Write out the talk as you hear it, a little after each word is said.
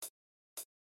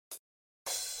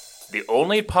The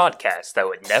only podcast that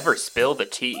would never spill the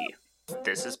tea.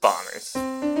 This is Bombers.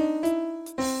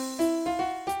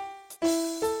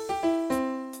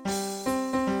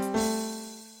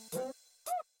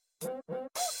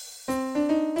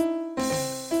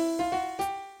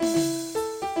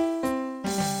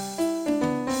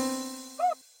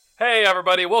 Hey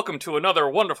everybody, welcome to another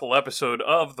wonderful episode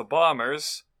of The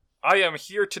Bombers. I am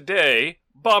here today,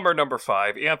 Bomber number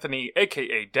 5, Anthony,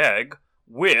 aka Dag,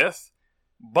 with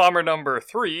Bomber number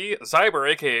 3, Zyber,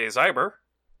 aka Zyber.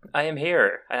 I am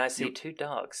here, and I see two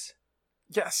dogs.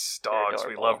 Yes, dogs,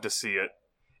 we love to see it.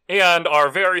 And our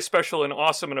very special and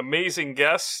awesome and amazing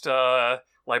guest,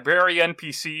 Librarian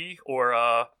NPC,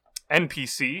 or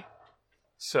NPC.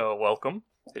 So, welcome.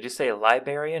 Did you say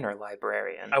librarian or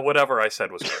librarian? Whatever I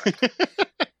said was correct.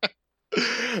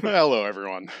 Hello,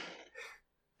 everyone.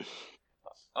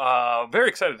 Very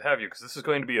excited to have you, because this is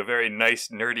going to be a very nice,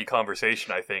 nerdy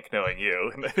conversation, I think, knowing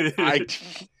you.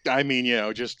 I mean, you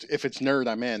know, just if it's nerd,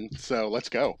 I'm in, so let's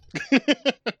go.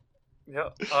 Yeah.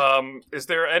 Is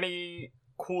there any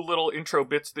cool little intro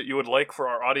bits that you would like for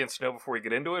our audience to know before we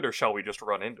get into it, or shall we just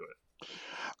run into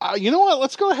it? You know what?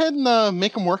 Let's go ahead and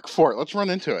make them work for it. Let's run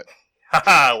into it.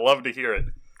 Haha, love to hear it.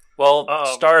 Well,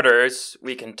 starters,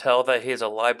 we can tell that he's a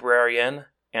librarian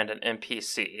and an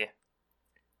NPC.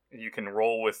 You can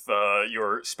roll with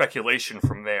your speculation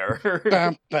from there.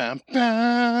 Bam, bam,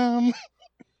 bam.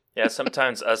 Yeah,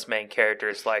 sometimes us main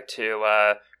characters like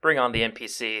to bring on the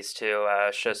NPCs to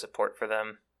show support for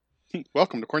them.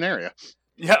 Welcome to Corneria.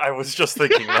 Yeah, I was just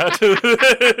thinking that.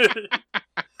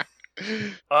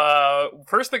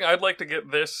 First thing, I'd like to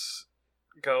get this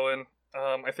going.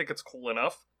 I think it's cool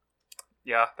enough.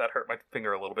 Yeah, that hurt my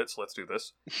finger a little bit, so let's do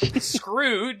this.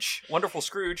 Scrooge, wonderful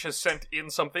Scrooge, has sent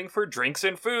in something for drinks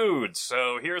and foods.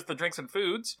 So here's the drinks and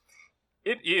foods.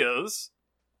 It is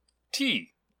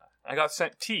tea. I got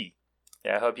sent tea.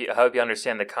 Yeah, I hope you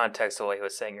understand the context of what he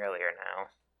was saying earlier now.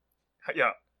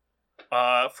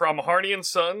 Yeah. From Harney &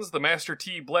 Sons, the Master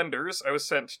Tea Blenders, I was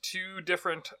sent 2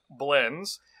 different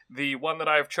blends. The one that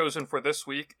I've chosen for this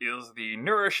week is the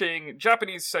nourishing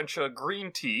Japanese sencha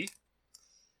green tea.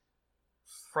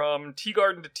 From Tea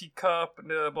Garden to Teacup,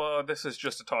 this is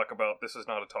just a talk about, this is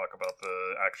not a talk about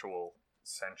the actual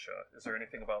sencha. Is there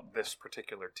anything about this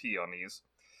particular tea on these?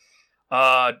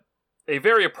 A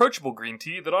very approachable green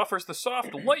tea that offers the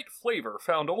soft, light flavor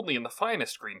found only in the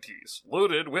finest green teas,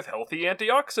 loaded with healthy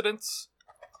antioxidants.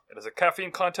 It has a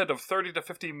caffeine content of 30 to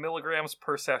 50 milligrams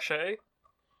per sachet.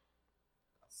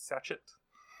 Sachet.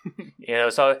 You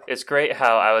know, so it's great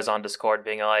how I was on Discord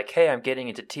being like, hey, I'm getting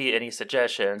into tea, any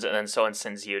suggestions? And then someone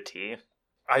sends you tea.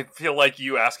 I feel like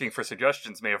you asking for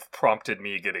suggestions may have prompted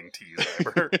me getting tea,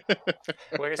 Zyber.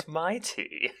 Where's my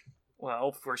tea?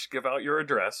 Well, first give out your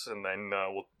address, and then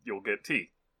you'll get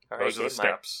tea. Those are the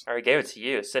steps. I already gave it to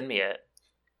you. Send me it.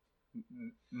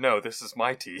 No, this is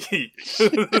my tea.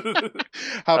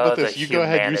 How about this? You go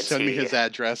ahead, you send me his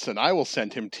address, and I will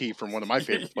send him tea from one of my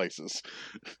favorite places.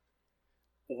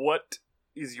 What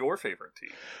is your favorite tea?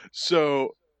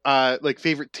 So, like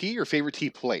favorite tea or favorite tea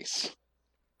place?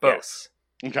 Both. Yes.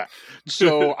 Okay.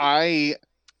 So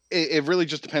it really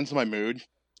just depends on my mood.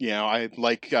 You know, I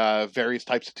like various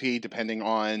types of tea depending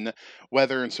on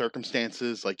weather and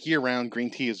circumstances. Like year-round,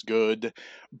 green tea is good.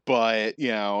 But, you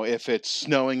know, if it's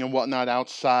snowing and whatnot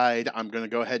outside, I'm going to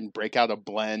go ahead and break out a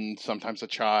blend. Sometimes a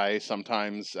chai,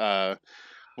 sometimes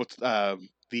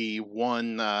the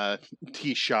one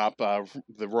tea shop,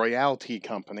 the Royale Tea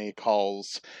Company,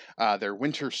 calls their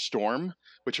Winter Storm,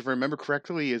 which, if I remember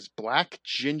correctly, is black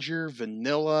ginger,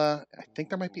 vanilla. I think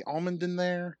there might be almond in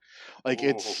there. Like,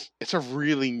 it's a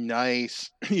really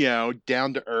nice, you know,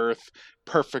 down to earth,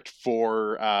 perfect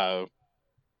for,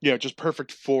 just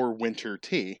perfect for winter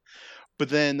tea. But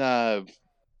then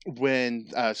when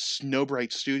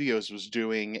Snowbright Studios was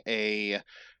doing a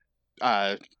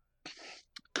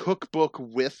cookbook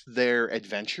with their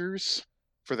adventures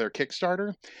for their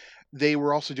Kickstarter, they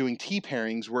were also doing tea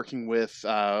pairings working with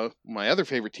my other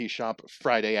favorite tea shop,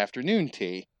 Friday Afternoon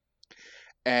Tea.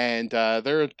 And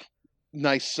they're a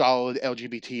nice, solid,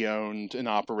 LGBT-owned and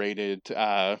operated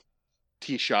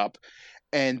tea shop,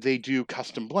 and they do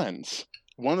custom blends.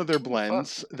 One of their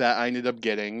blends that I ended up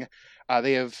getting,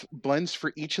 they have blends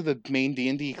for each of the main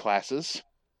D&D classes.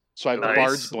 So I have the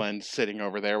Bard's blend sitting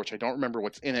over there, which I don't remember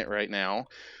what's in it right now.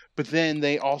 But then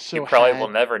they also You probably will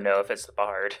never know if it's the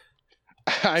Bard.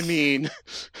 I mean,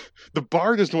 The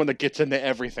bard is the one that gets into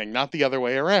everything, not the other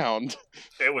way around.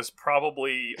 It was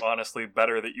probably, honestly,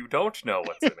 better that you don't know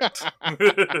what's in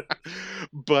it.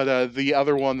 But the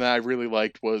other one that I really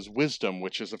liked was Wisdom,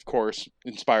 which is, of course,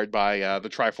 inspired by the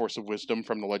Triforce of Wisdom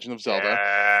from The Legend of Zelda.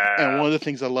 And one of the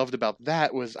things I loved about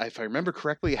that was, if I remember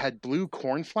correctly, it had blue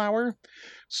cornflower.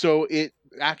 So it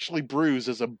actually brews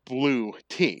as a blue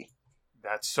tea.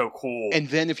 That's so cool. And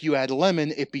then if you add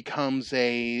lemon, it becomes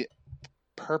a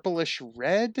purplish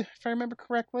red, if I remember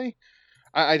correctly.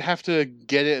 I'd have to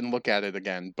get it and look at it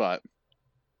again, but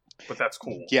that's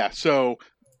cool. Yeah, so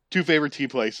 2 favorite tea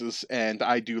places, and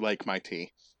I do like my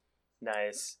tea.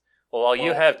 Nice. Well, while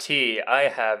you have tea, I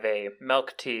have a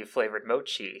milk tea flavored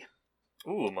mochi.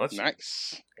 Ooh, mochi.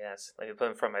 Nice. Yes, let me put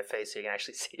it in front of my face so you can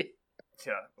actually see it.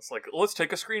 Yeah, it's like, let's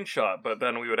take a screenshot, but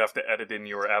then we would have to edit in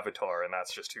your avatar, and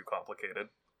that's just too complicated.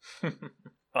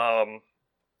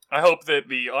 I hope that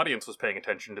the audience was paying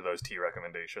attention to those tea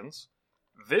recommendations.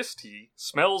 This tea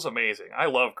smells amazing. I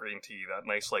love green tea, that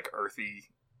nice, like, earthy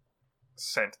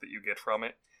scent that you get from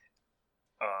it.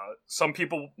 Some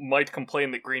people might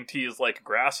complain that green tea is like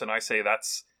grass, and I say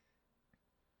that's,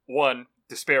 1,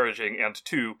 disparaging, and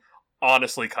 2,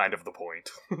 honestly kind of the point.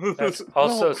 That's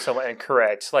also somewhat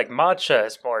incorrect. Like, matcha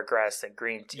is more grass than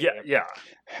green tea. Yeah.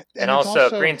 And also,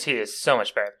 green tea is so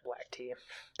much better than black tea.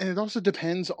 And it also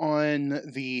depends on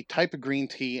the type of green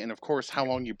tea and, of course, how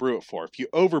long you brew it for. If you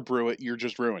overbrew it, you're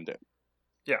just ruined it.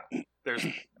 Yeah. There's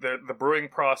the brewing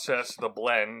process, the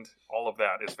blend, all of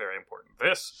that is very important.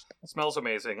 This smells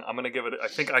amazing. I'm going to give it... I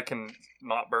think I can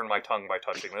not burn my tongue by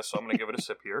touching this, so I'm going to give it a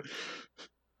sip here.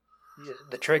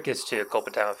 The trick is to gulp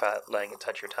it down without letting it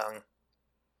touch your tongue.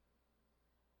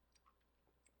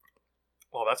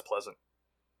 Oh, that's pleasant.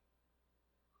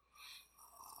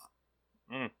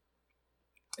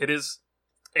 It is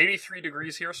 83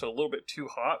 degrees here, so a little bit too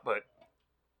hot, but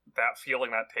that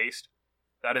feeling, that taste,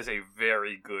 that is a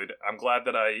very good... I'm glad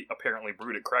that I apparently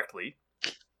brewed it correctly,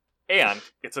 and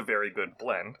it's a very good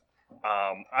blend.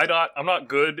 I'm not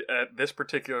good at this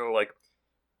particular, like,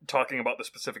 talking about the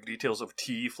specific details of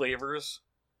tea flavors.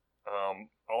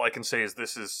 All I can say is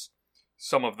this is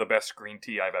some of the best green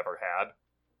tea I've ever had.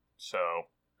 So,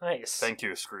 nice. Thank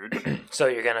you, Scrooge. So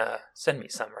you're gonna send me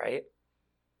some, right?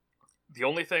 The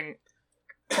only thing,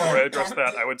 before I address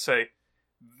that, I would say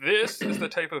this is the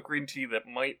type of green tea that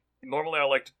might... Normally I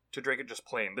like to drink it just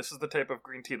plain. This is the type of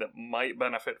green tea that might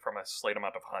benefit from a slight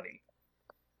amount of honey.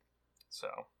 So...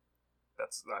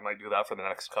 I might do that for the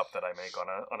next cup that I make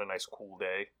on a nice cool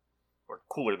day. Or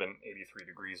cooler than 83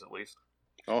 degrees, at least.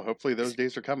 Oh, hopefully those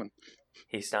days are coming.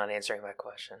 He's not answering my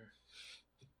question.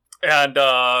 And,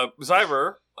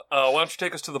 Zyber, why don't you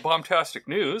take us to the bombastic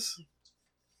news?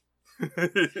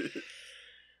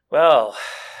 Well,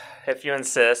 if you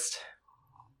insist,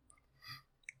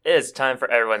 it is time for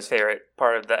everyone's favorite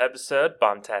part of the episode,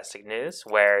 Bombastic News,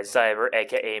 where Zyber,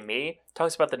 aka me,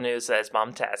 talks about the news that is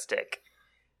bombastic.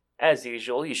 As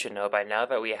usual, you should know by now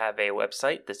that we have a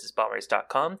website,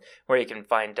 thisisbombers.com, where you can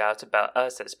find out about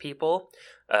us as people.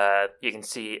 You can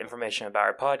see information about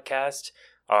our podcast,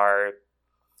 our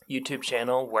YouTube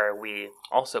channel, where we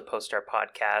also post our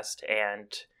podcast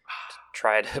and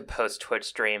try to post Twitch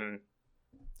stream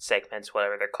segments,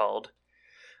 whatever they're called.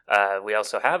 We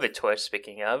also have a Twitch,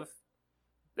 speaking of,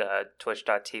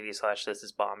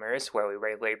 twitch.tv/thisisbombers, where we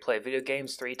regularly play video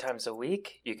games 3 times a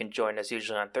week. You can join us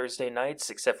usually on Thursday nights,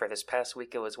 except for this past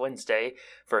week it was Wednesday,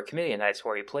 for community nights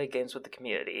where we play games with the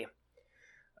community.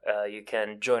 You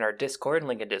can join our Discord,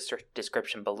 link in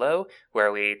description below,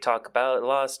 where we talk about a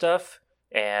lot of stuff,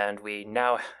 and we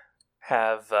now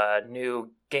have a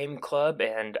new Game Club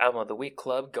and Album of the Week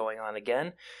Club going on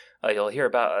again. You'll hear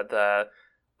about the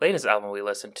latest album we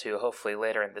listened to, hopefully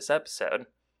later in this episode.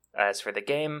 As for the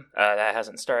game, that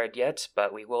hasn't started yet,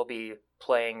 but we will be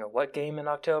playing what game in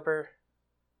October?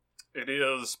 It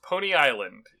is Pony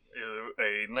Island,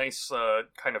 a nice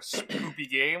kind of spoopy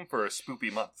game for a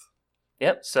spoopy month.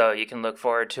 Yep, so you can look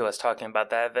forward to us talking about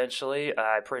that eventually.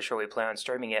 I'm pretty sure we plan on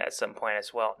streaming it at some point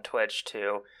as well on Twitch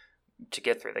to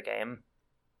get through the game.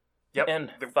 Yep.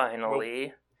 And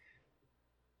finally...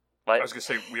 I was going to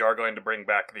say, we are going to bring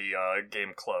back the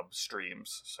Game Club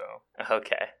streams, so...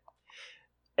 Okay.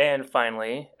 And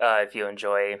finally, if you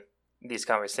enjoy these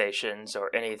conversations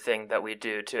or anything that we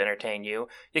do to entertain you,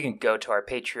 you can go to our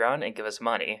Patreon and give us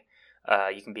money.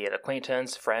 You can be an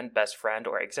acquaintance, friend, best friend,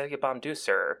 or executive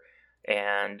bomb-ducer.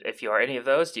 And if you are any of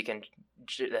those, you can...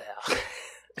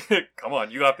 Come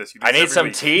on, you got this. I need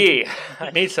some tea.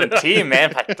 I need some tea,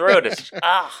 man. My throat is...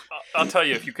 I'll tell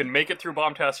you, if you can make it through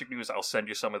Bombastic News, I'll send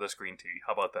you some of this green tea.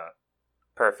 How about that?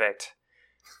 Perfect.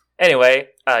 Anyway,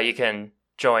 you can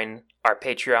join our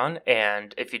Patreon,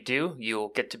 and if you do, you'll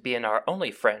get to be in our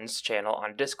OnlyFriends channel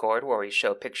on Discord, where we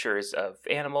show pictures of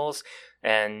animals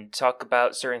and talk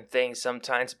about certain things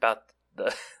sometimes about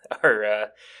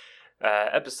our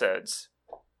episodes.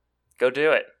 Go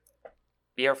do it.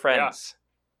 Be our friends.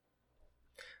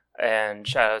 Yeah. And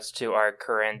shoutouts to our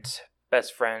current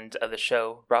best friend of the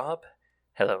show, Rob.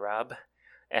 Hello, Rob.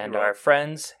 And our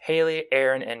friends, Haley,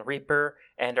 Aaron, and Reaper,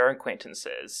 and our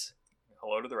acquaintances.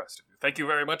 Hello to the rest of you. Thank you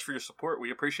very much for your support.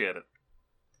 We appreciate it.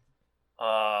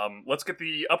 Let's get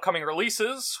the upcoming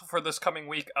releases for this coming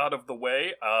week out of the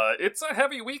way. It's a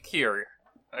heavy week here,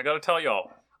 I gotta tell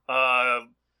y'all.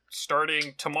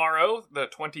 Starting tomorrow, the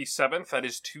 27th, that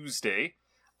is Tuesday,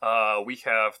 we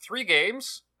have 3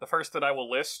 games. The first that I will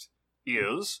list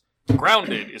is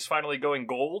Grounded is finally going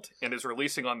gold and is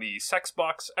releasing on the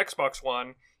Sexbox, Xbox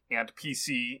One, and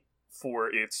PC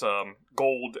for its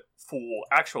gold full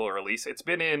actual release. It's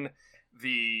been in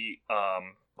the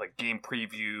game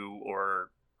preview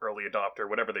or early adopter,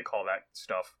 whatever they call that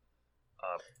stuff.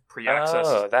 Pre-access.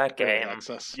 Oh, that game. Early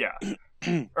access. Yeah.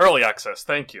 Early access,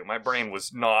 thank you. My brain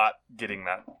was not getting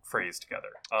that phrase together.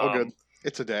 Good.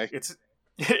 It's a day.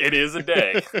 It is a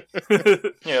day.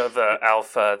 The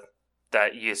alpha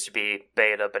that used to be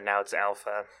beta, but now it's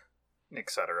alpha.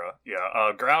 Etc.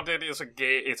 Yeah, Grounded is a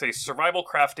game. It's a survival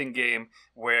crafting game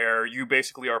where you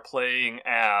basically are playing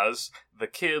as the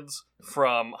kids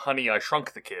from Honey, I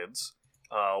Shrunk the Kids,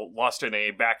 lost in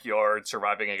a backyard,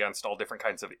 surviving against all different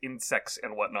kinds of insects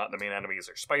and whatnot. The main enemies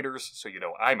are spiders, so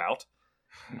I'm out.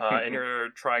 And you're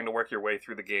trying to work your way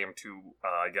through the game to,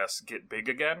 I guess, get big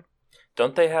again.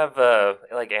 Don't they have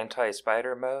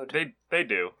anti-spider mode? They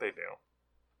do.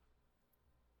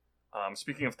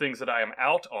 Speaking of things that I am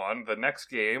out on, the next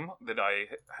game that I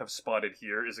have spotted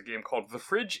here is a game called The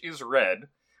Fridge is Red,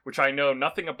 which I know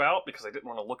nothing about because I didn't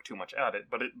want to look too much at it,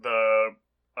 but the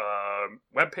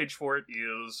webpage for it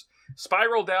is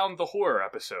Spiral Down the Horror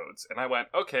Episodes. And I went,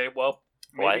 okay, well,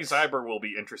 maybe Zyber will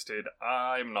be interested.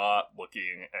 I'm not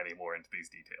looking any more into these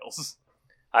details.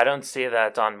 I don't see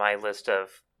that on my list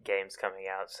of games coming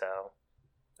out, so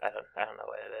I don't know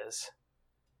what it is.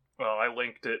 Well, I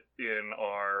linked it in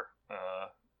our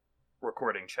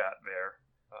recording chat there.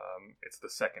 It's the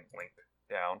second link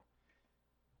down.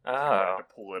 Oh. I have to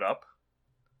pull it up.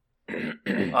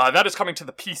 That is coming to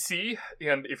the PC,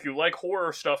 and if you like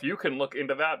horror stuff, you can look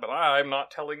into that, but I'm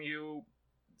not telling you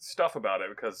stuff about it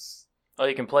because... Oh,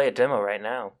 you can play a demo right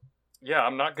now. Yeah,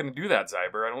 I'm not going to do that,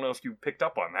 Zyber. I don't know if you picked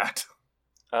up on that.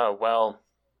 Oh, well,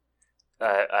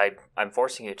 I'm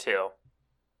forcing you to.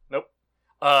 Nope.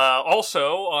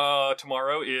 Also,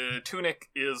 tomorrow, Tunic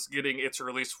is getting its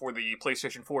release for the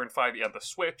PlayStation 4 and 5 and the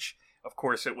Switch. Of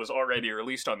course, it was already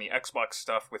released on the Xbox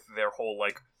stuff with their whole,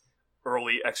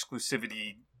 early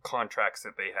exclusivity contracts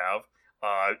that they have.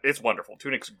 It's wonderful.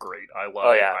 Tunic's great. I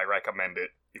love it. I recommend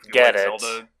it. If you Get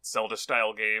like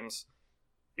Zelda-style games,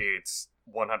 it's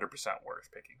 100% worth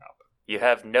picking up. You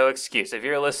have no excuse. If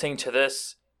you're listening to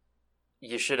this,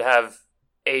 you should have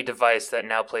a device that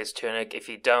now plays Tunic. If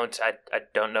you don't, I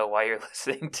don't know why you're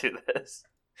listening to this.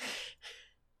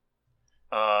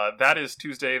 That is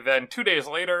Tuesday. Then 2 days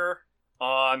later,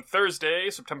 on Thursday,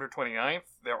 September 29th,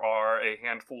 there are a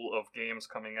handful of games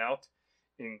coming out,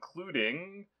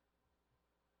 including...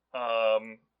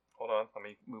 hold on, let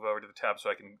me move over to the tab so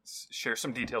I can share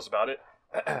some details about it.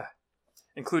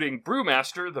 Including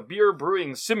Brewmaster, the beer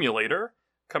brewing simulator,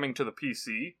 coming to the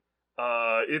PC.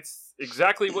 It's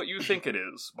exactly what you think it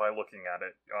is by looking at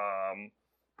it.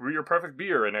 Brew your perfect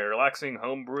beer in a relaxing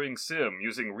home brewing sim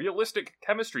using realistic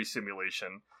chemistry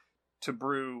simulation to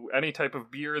brew any type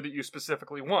of beer that you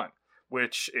specifically want.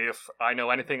 Which, if I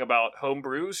know anything about home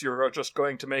brews, you're just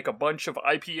going to make a bunch of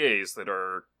IPAs that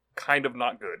are kind of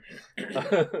not good.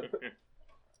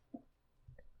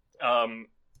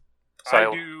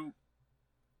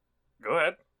 Go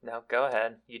ahead. No, go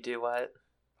ahead. You do what?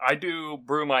 I do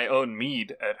brew my own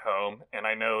mead at home, and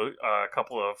I know a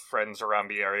couple of friends around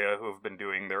the area who have been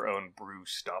doing their own brew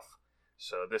stuff.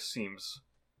 So this seems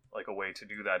like a way to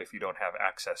do that if you don't have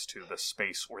access to the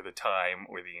space or the time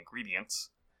or the ingredients.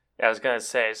 Yeah, I was going to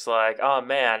say, it's like, oh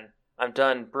man, I'm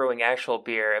done brewing actual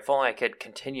beer. If only I could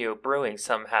continue brewing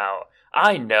somehow.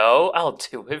 I know, I'll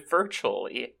do it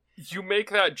virtually. You make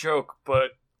that joke,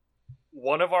 but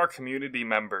one of our community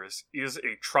members is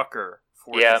a trucker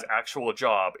for his actual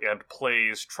job and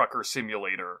plays Trucker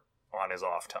Simulator on his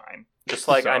off time. Just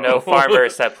like I know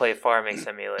farmers that play Farming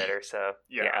Simulator, so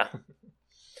yeah.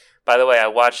 By the way, I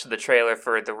watched the trailer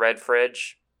for The Red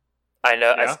Fridge.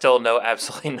 I still know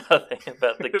absolutely nothing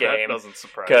about the game. That doesn't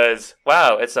surprise me. Because,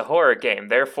 wow, it's a horror game.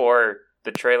 Therefore,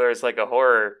 the trailer is like a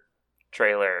horror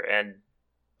trailer, and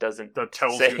doesn't That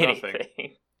tells say you nothing.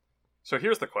 anything. So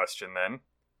here's the question then.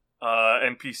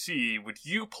 NPC, would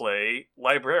you play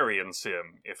Librarian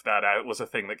Sim if that was a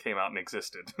thing that came out and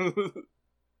existed?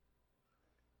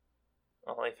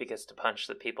 Only if he gets to punch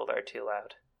the people that are too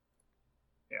loud.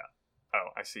 Oh,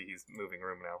 I see he's moving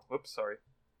room now. Whoops, sorry.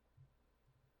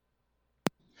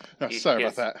 Oh, sorry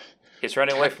about that. He's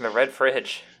running away from the red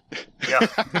fridge. Yeah.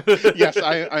 Yes,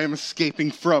 I am escaping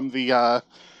from the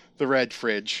red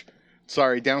fridge.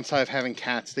 Sorry, downside of having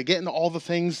cats. They get into all the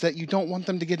things that you don't want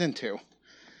them to get into.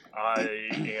 I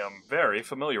am very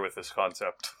familiar with this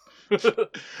concept.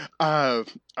 All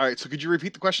right, so could you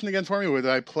repeat the question again for me? Would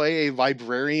I play a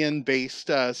librarian-based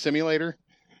simulator?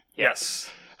 Yes.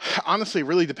 Honestly, it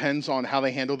really depends on how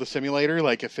they handle the simulator.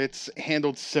 Like, if it's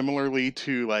handled similarly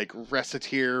to, like,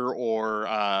 Reciteer or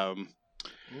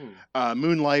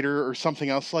Moonlighter or something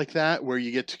else like that, where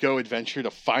you get to go adventure to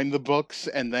find the books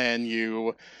and then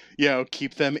you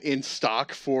keep them in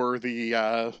stock for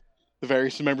the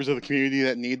various members of the community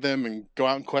that need them and go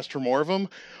out and quest for more of them,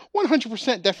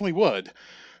 100% definitely would.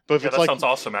 But if Yeah, it's that sounds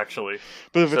awesome, actually.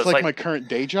 But if So it's it's like like- my current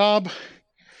day job,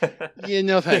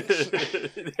 no thanks.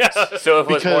 Yeah. So if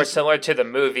it was more Because- similar to the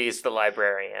movies, The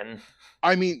Librarian.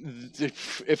 I mean,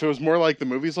 if it was more like the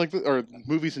movies, or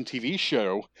movies and TV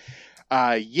show,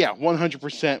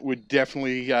 100% would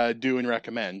definitely do and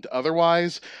recommend.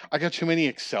 Otherwise, I got too many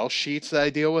Excel sheets that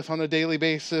I deal with on a daily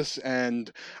basis,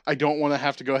 and I don't want to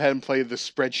have to go ahead and play the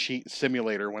spreadsheet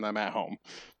simulator when I'm at home.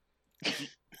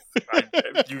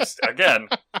 Again,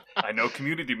 I know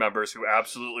community members who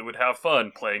absolutely would have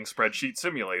fun playing Spreadsheet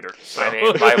Simulator. So. I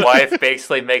mean, my wife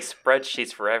basically makes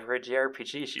spreadsheets for every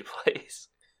JRPG she plays.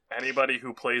 Anybody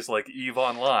who plays like EVE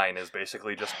Online is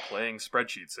basically just playing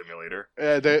Spreadsheet Simulator.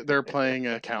 They're playing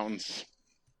accountants.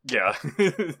 Yeah.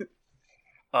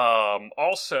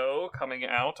 Also, coming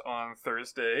out on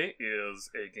Thursday is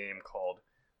a game called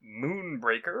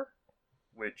Moonbreaker,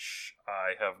 which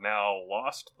I have now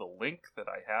lost the link that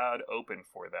I had open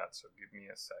for that, so give me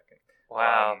a second.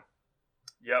 Wow.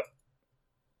 Yep.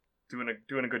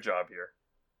 Doing a good job here.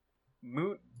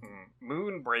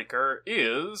 Moonbreaker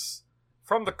is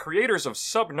from the creators of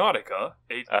Subnautica,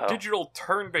 a digital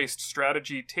turn-based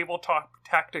strategy tabletop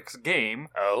tactics game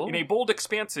in a bold,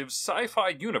 expansive sci-fi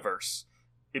universe.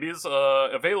 It is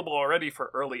available already for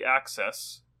early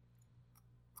access,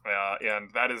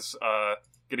 and that is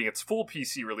getting its full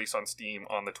PC release on Steam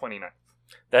on the 29th.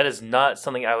 That is not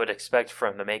something I would expect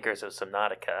from the makers of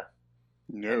Subnautica.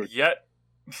 No. And yet,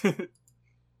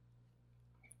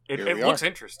 it Here we looks are.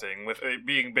 interesting, with it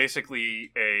being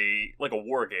basically a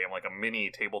war game, like a mini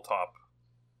tabletop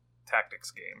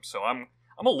tactics game. So I'm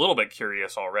a little bit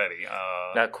curious already.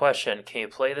 Now, question: can you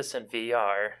play this in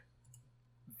VR?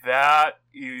 That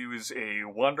is a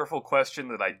wonderful question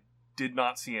that I did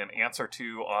not see an answer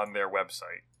to on their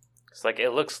website. It's like, it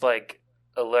looks like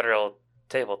a literal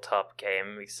tabletop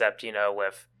game, except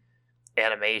with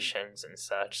animations and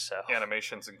such. So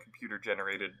Animations and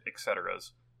computer-generated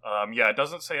etceteras. It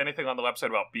doesn't say anything on the website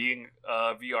about being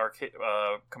VR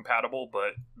compatible,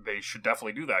 but they should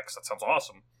definitely do that because that sounds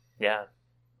awesome. yeah,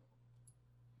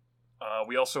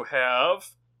 We also have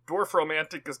Dwarf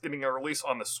Romantic is getting a release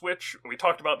on the Switch. We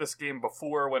talked about this game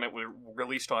before when it was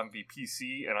released on the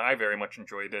PC, and I very much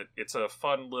enjoyed it. It's a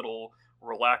fun little,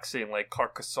 relaxing, like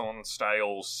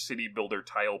Carcassonne-style city builder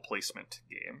tile placement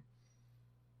game.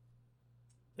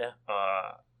 Yeah.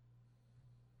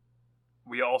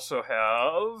 We also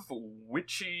have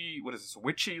Witchy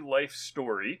Life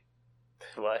Story,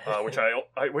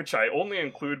 which I only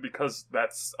include because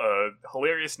that's a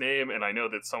hilarious name, and I know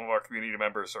that some of our community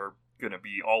members are going to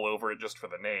be all over it just for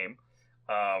the name.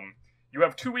 You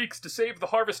have 2 weeks to save the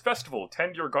Harvest Festival,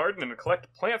 tend your garden, and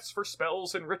collect plants for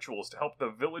spells and rituals to help the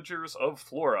villagers of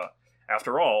Flora.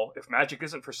 After all, if magic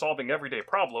isn't for solving everyday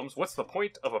problems, what's the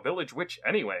point of a village witch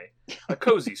anyway? A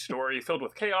cozy story filled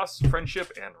with chaos,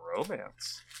 friendship, and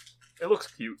romance. It looks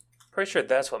cute. pretty sure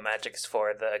that's what magic's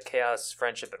for: the chaos,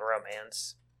 friendship, and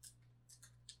romance.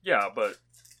 Yeah, but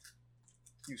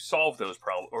you solve those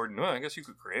problems. Or no, I guess you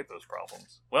could create those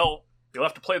problems. Well, you'll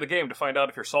have to play the game to find out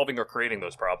if you're solving or creating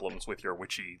those problems with your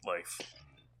witchy life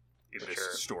in With this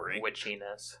your story.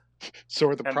 witchiness. So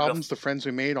are the And problems the friends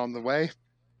we made on the way?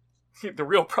 The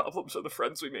real problems are the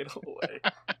friends we made on the way.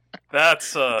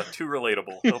 That's too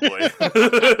relatable. Oh boy.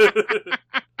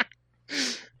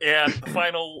 And the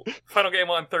final game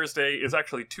on Thursday is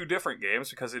actually two different games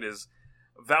because it is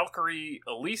Valkyrie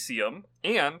Elysium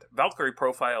and Valkyrie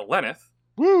Profile Lenneth.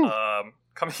 Woo!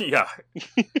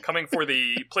 Coming for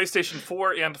the PlayStation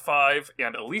 4 and 5,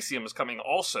 and Elysium is coming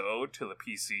also to the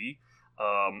PC.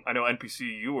 I know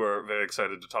NPC, you were very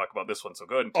excited to talk about this one, so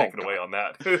go ahead and Oh, take it away on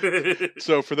that.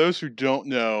 So, for those who don't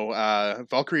know,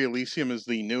 Valkyrie Elysium is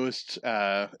the newest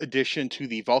addition to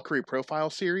the Valkyrie Profile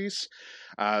series.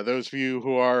 Those of you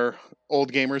who are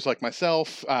old gamers like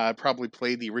myself probably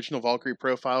played the original Valkyrie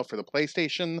Profile for the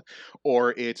PlayStation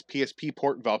or its PSP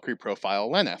port Valkyrie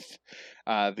Profile Lenneth.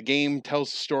 The game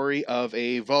tells the story of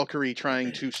a Valkyrie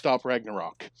trying to stop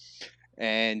Ragnarok.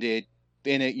 And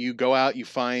in it, you go out, you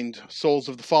find souls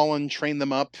of the fallen, train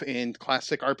them up in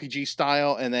classic RPG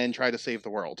style, and then try to save the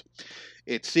world.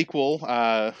 Its sequel,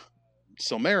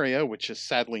 Silmeria, which is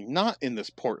sadly not in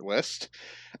this port list,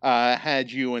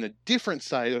 had you in a different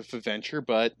side of adventure,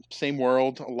 but same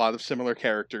world, a lot of similar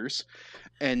characters.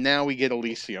 And now we get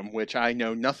Elysium, which I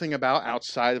know nothing about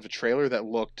outside of a trailer that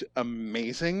looked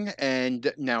amazing,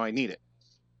 and now I need it.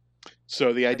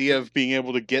 So the idea of being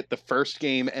able to get the first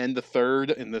game and the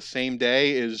third in the same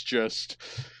day is just...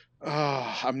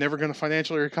 I'm never going to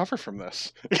financially recover from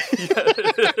this.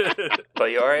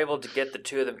 But you are able to get the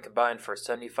two of them combined for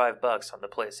 $75 on the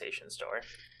PlayStation Store.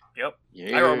 Yep.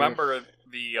 Yeah. I remember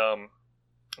the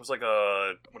it was like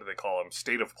a, what do they call them,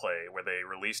 State of Play, where they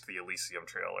released the Elysium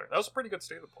trailer. That was a pretty good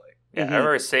State of Play. Yeah, I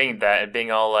remember seeing that and being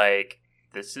all like,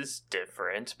 this is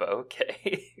different, but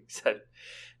okay. I've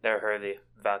never heard of the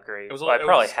Valkyrie. It was, I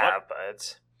probably have,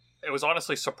 but... It was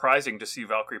honestly surprising to see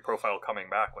Valkyrie Profile coming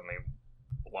back when they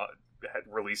had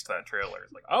released that trailer.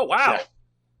 It's like, oh, wow!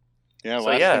 Yeah, So,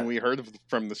 last yeah. thing we heard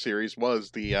from the series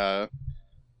was the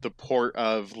port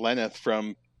of Lenneth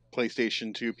from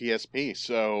PlayStation to PSP.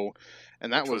 So,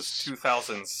 and that Which was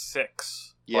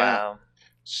 2006. yeah. Wow.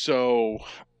 So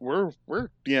we're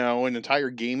an entire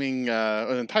gaming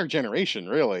an entire generation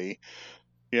really.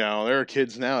 There are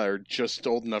kids now that are just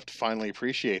old enough to finally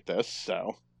appreciate this.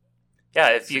 So Yeah,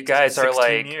 if you guys are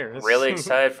 16 years. really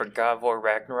excited for God of War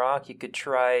Ragnarok, you could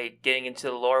try getting into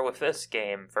the lore with this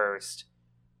game first.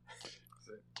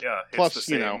 Yeah. It's plus, the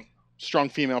same. strong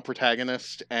female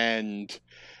protagonist, and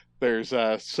there's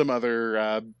some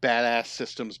other badass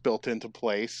systems built into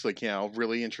place, like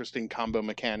really interesting combo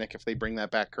mechanic if they bring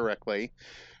that back correctly,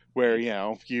 where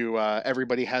you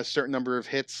everybody has certain number of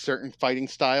hits, certain fighting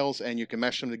styles, and you can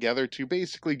mesh them together to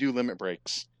basically do limit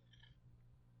breaks.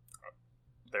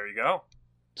 There you go.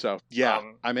 So yeah,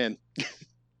 I'm in.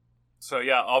 So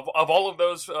yeah, of all of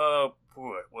those, what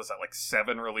was that, like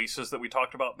 7 releases that we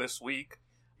talked about this week?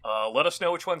 Let us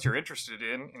know which ones you're interested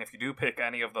in, and if you do pick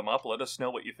any of them up, let us know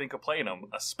what you think of playing them,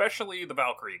 especially the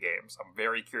Valkyrie games. I'm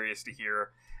very curious to hear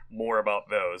more about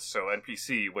those. So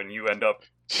NPC, when you end up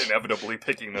inevitably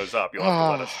picking those up, you'll have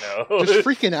to let us know. Just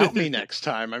freaking out me next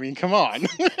time. I mean, come on.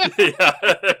 Yeah.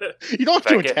 You don't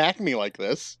have to attack me like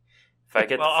this. If I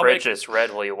get the fridge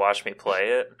red, will you watch me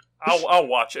play it? I'll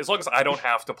watch. As long as I don't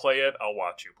have to play it, I'll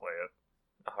watch you play it.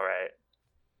 All right.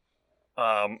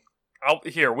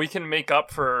 We can make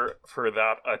up for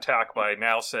that attack by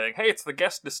now saying, hey, it's the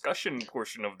guest discussion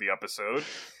portion of the episode,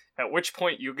 at which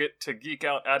point you get to geek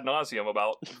out ad nauseum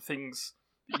about the things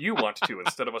you want to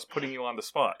instead of us putting you on the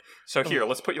spot. So here,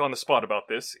 let's put you on the spot about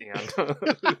this. And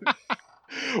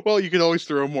Well, you can always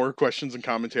throw more questions and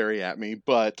commentary at me,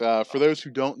 but for those who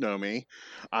don't know me,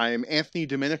 I'm Anthony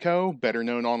Domenico, better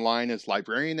known online as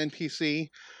Librarian NPC.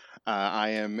 I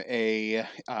am a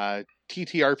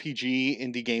TTRPG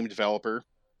indie game developer,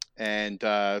 and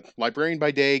librarian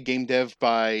by day, game dev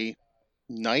by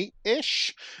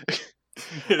night-ish.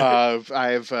 I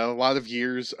have a lot of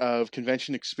years of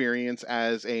convention experience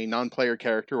as a non-player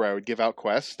character where I would give out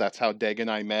quests. That's how Deg and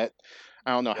I met.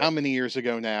 I don't know how many years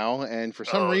ago now, and for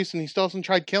some reason he still hasn't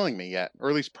tried killing me yet, or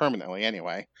at least permanently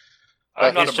anyway.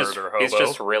 I'm not a murder hobo. He's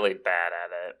just really bad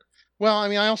at it. Well, I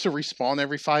mean, I also respawn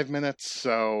every 5 minutes,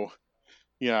 so,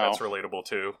 That's relatable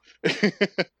too.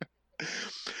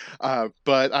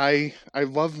 But I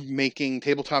love making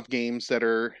tabletop games that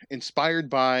are inspired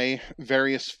by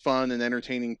various fun and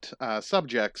entertaining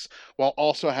subjects, while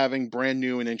also having brand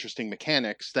new and interesting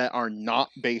mechanics that are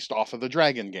not based off of the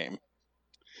Dragon game.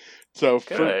 So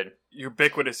Good.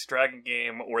 Ubiquitous Dragon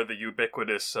game or the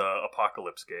ubiquitous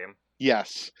Apocalypse game.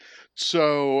 Yes.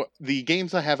 So the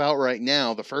games I have out right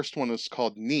now, the first one is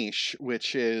called Niche,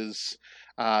 which is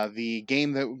the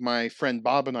game that my friend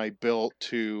Bob and I built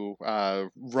to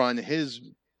run his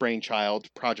brainchild,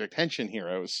 Project Henshin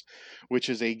Heroes, which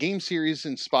is a game series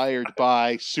inspired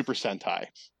by Super Sentai.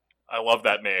 I love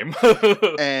that name.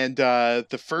 And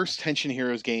the first Henshin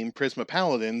Heroes game, Prisma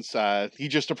Paladins, he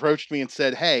just approached me and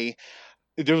said, hey,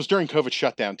 it was during COVID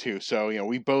shutdown too, so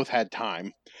we both had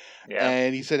time. Yeah.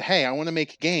 And he said, hey, I want to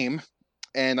make a game,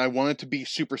 and I want it to be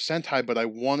Super Sentai, but I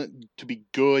want it to be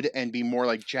good and be more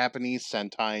like Japanese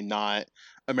Sentai, not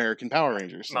American Power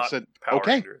Rangers. And I Not said, Power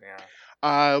okay, Rangers,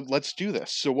 yeah. let's do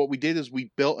this. So what we did is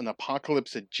we built an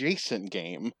Apocalypse adjacent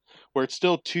game where it's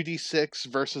still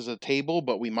 2d6 versus a table,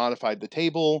 but we modified the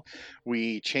table.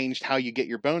 We changed how you get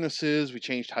your bonuses. We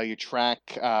changed how you track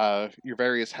your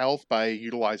various health by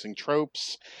utilizing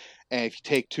tropes. And if you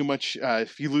take too much,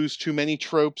 if you lose too many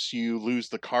tropes, you lose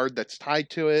the card that's tied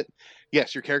to it.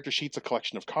 Yes, your character sheet's a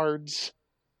collection of cards.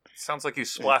 Sounds like you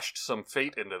splashed some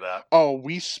Fate into that. Oh,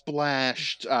 we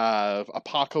splashed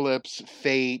Apocalypse,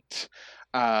 Fate,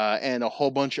 and a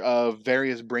whole bunch of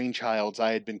various brainchilds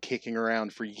I had been kicking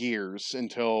around for years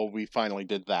until we finally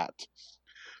did that.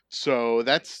 So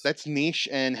that's Niche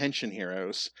and Henshin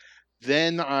Heroes.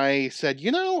 Then I said,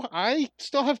 I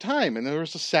still have time. And there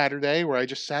was a Saturday where I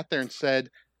just sat there and said,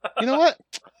 you know what?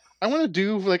 I want to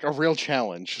do like a real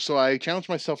challenge. So I challenged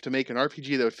myself to make an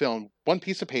RPG that would fit on one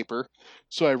piece of paper.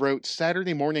 So I wrote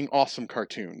Saturday Morning Awesome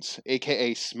Cartoons,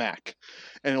 aka SMAC.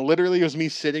 And it literally was me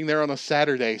sitting there on a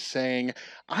Saturday saying,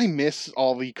 I miss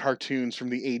all the cartoons from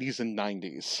the 80s and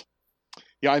 90s.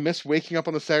 Yeah, I miss waking up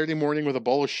on a Saturday morning with a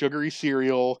bowl of sugary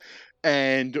cereal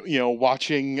and,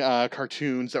 watching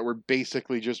cartoons that were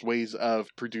basically just ways of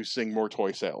producing more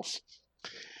toy sales.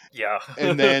 Yeah.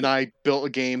 And then I built a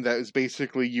game that is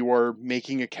basically you are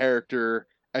making a character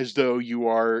as though you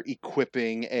are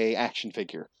equipping a action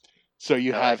figure. So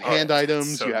you have hand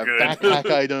items, so you have good. backpack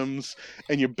items,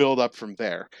 and you build up from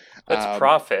there. Let's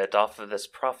profit off of this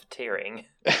profiteering.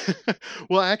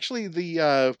 Well, actually,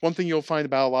 the one thing you'll find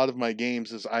about a lot of my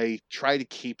games is I try to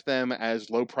keep them as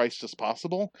low priced as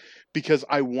possible because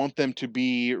I want them to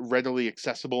be readily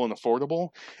accessible and affordable.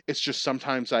 It's just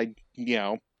sometimes I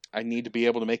need to be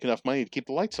able to make enough money to keep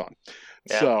the lights on.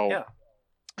 Yeah. So,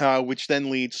 which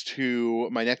then leads to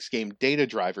my next game, Data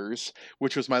Drivers,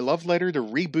 which was my love letter to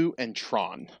Reboot and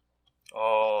Tron.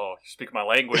 Oh, you speak my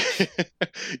language.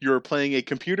 You're playing a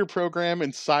computer program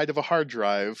inside of a hard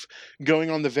drive,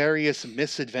 going on the various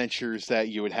misadventures that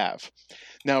you would have.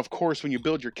 Now, of course, when you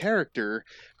build your character,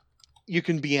 you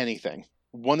can be anything.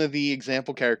 One of the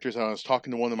example characters, I was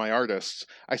talking to one of my artists,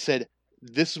 I said,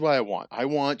 this is what I want. I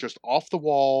want just off the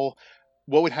wall,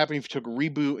 what would happen if you took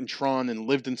Reboot and Tron and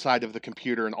lived inside of the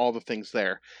computer and all the things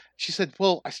there? She said,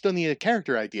 well, I still need a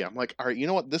character idea. I'm like, all right, you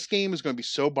know what? This game is going to be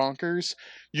so bonkers,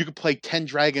 you could play 10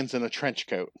 dragons in a trench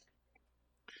coat.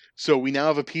 So we now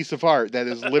have a piece of art that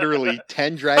is literally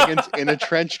 10 dragons in a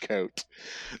trench coat.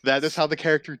 That is how the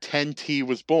character 10T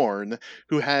was born,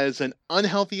 who has an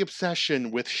unhealthy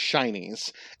obsession with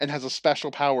shinies and has a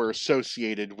special power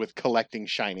associated with collecting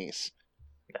shinies.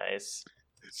 Nice.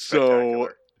 So,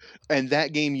 and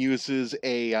that game uses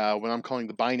a, what I'm calling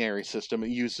the binary system. It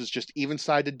uses just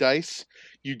even-sided dice.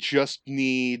 You just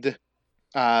need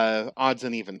odds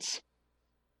and evens.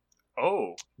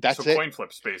 Oh, that's so it. Coin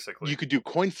flips, basically. You could do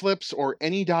coin flips or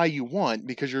any die you want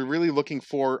because you're really looking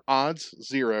for odds,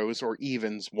 zeros, or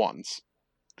evens, ones.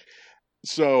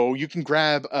 So you can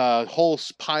grab a whole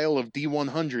pile of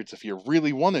D100s if you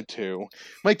really wanted to.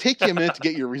 Might take you a minute to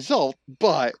get your result,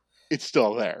 but it's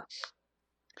still there.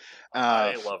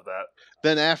 I love that.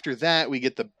 Then after that, we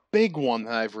get the big one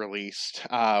that I've released,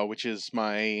 which is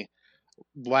my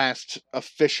last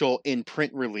official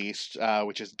in-print release,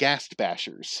 which is Ghast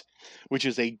Bashers, which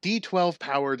is a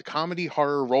D12-powered comedy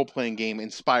horror role-playing game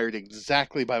inspired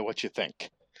exactly by what you think.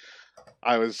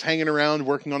 I was hanging around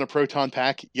working on a Proton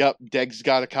Pack. Yep, Deg's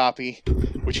got a copy,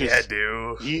 which is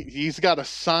dude. He's got a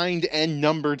signed and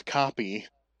numbered copy,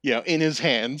 in his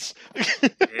hands.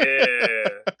 Yeah.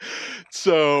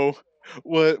 So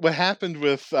what happened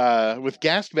with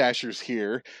Ghast Bashers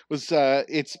here was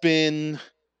it's been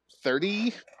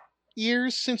 30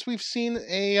 years since we've seen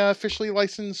a officially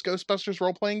licensed Ghostbusters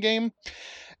role-playing game,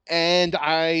 and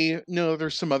I know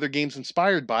there's some other games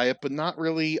inspired by it, but not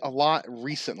really a lot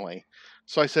recently.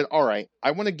 So I said, all right,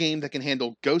 I want a game that can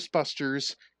handle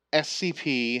Ghostbusters,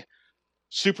 SCP,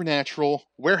 Supernatural,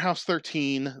 Warehouse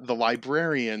 13, The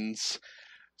Librarians,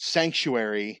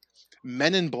 Sanctuary,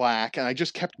 Men in Black, and I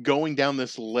just kept going down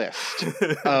this list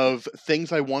of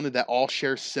things I wanted that all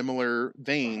share similar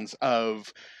veins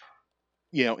of,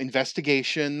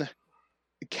 investigation,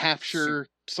 capture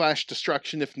 /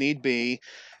 destruction if need be,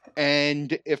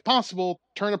 and if possible,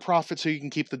 turn a profit so you can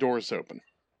keep the doors open.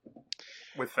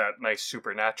 With that nice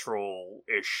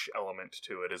supernatural-ish element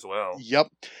to it as well. Yep.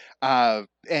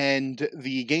 And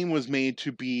the game was made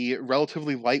to be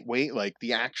relatively lightweight. Like,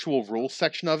 the actual rules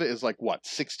section of it is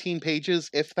 16 pages,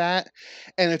 if that?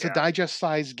 And it's a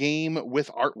digest-sized game with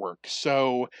artwork.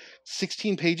 So,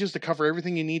 16 pages to cover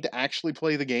everything you need to actually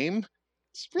play the game?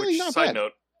 It's really not bad. Side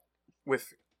note, with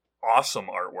awesome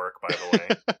artwork, by the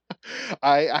way.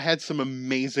 I had some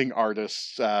amazing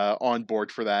artists on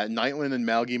board for that. Nightland and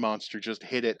Malgi Monster just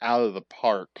hit it out of the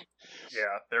park.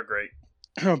 Yeah, they're great.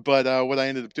 But what I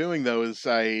ended up doing, though, is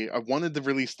I wanted to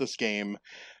release this game,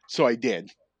 so I did.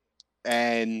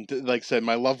 And like I said,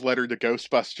 my love letter to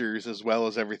Ghostbusters, as well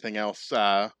as everything else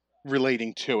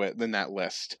relating to it in that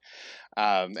list.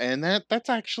 And that's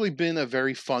actually been a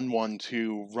very fun one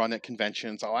to run at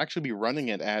conventions. I'll actually be running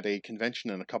it at a convention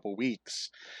in a couple weeks,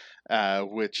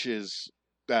 which is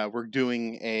we're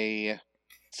doing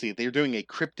they're doing a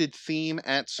cryptid theme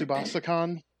at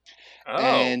SubasaCon. Oh,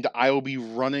 And I will be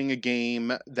running a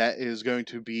game that is going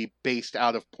to be based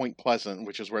out of Point Pleasant,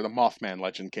 which is where the Mothman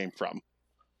legend came from.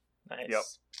 Nice. Yep.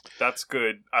 That's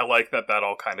good. I like that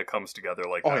all kind of comes together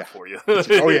like that for you.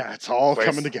 Oh yeah, it's all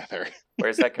coming together.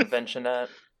 Where's that convention at?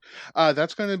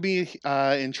 That's going to be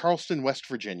in Charleston, West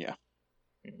Virginia.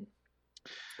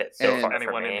 It's so And far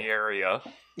Anyone for in me. the area?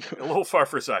 A little far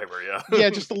for Cyber, yeah. Yeah,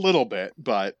 just a little bit,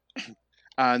 but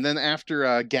and then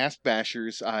after Ghast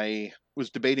Bashers, I was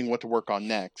debating what to work on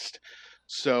next.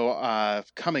 So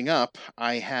coming up,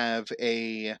 I have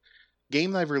a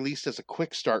game that I've released as a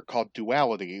quick start called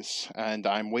Dualities, and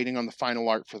I'm waiting on the final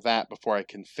art for that before I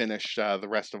can finish the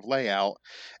rest of layout.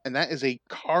 And that is a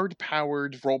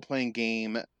card-powered role-playing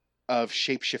game of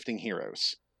shape-shifting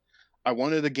heroes. I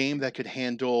wanted a game that could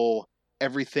handle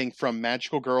everything from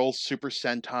magical girls, Super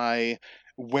Sentai,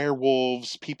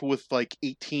 werewolves, people with like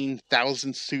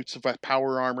 18,000 suits of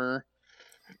power armor,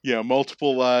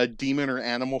 multiple demon or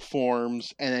animal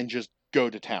forms, and then just go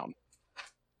to town.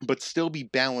 But still be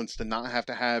balanced and not have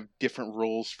to have different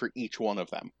rules for each one of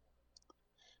them.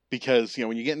 Because,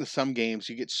 when you get into some games,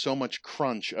 you get so much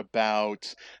crunch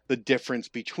about the difference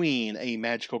between a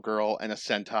magical girl and a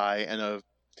Sentai and a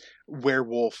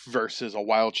werewolf versus a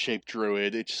wild-shaped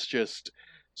druid. It's just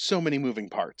so many moving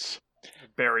parts.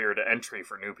 Barrier to entry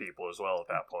for new people as well at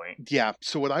that point. Yeah,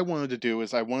 so what I wanted to do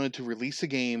is I wanted to release a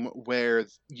game where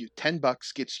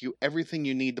 $10 gets you everything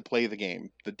you need to play the game.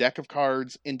 The deck of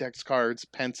cards, index cards,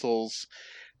 pencils,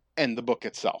 and the book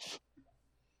itself.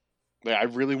 I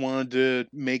really wanted to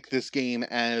make this game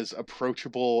as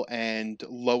approachable and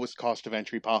lowest cost of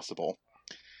entry possible.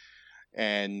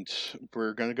 And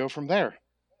we're going to go from there.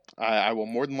 I will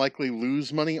more than likely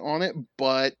lose money on it,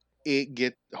 but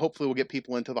hopefully will get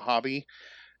people into the hobby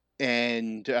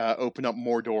and open up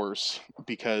more doors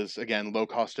because, again, low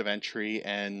cost of entry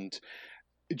and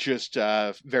just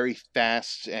very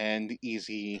fast and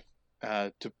easy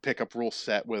to pick up rule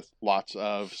set with lots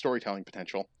of storytelling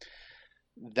potential.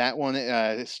 That one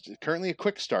is currently a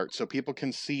quick start, so people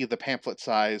can see the pamphlet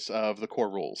size of the core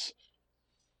rules.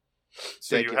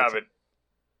 So you have it.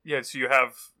 Yeah, so you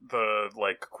have the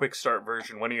quick start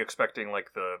version. When are you expecting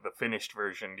the finished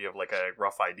version? Do you have a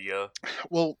rough idea?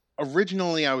 Well,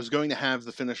 originally I was going to have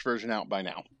the finished version out by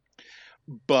now,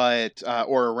 but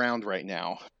or around right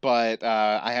now. But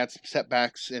I had some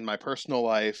setbacks in my personal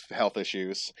life, health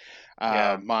issues.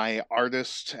 My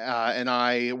artist and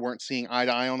I weren't seeing eye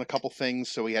to eye on a couple things,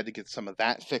 so we had to get some of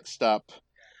that fixed up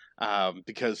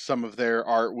because some of their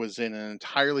art was in an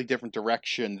entirely different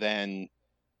direction than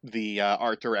the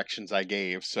art directions I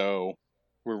gave, so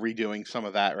we're redoing some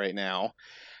of that right now.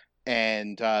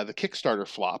 And the Kickstarter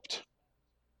flopped,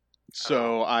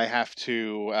 so I have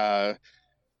to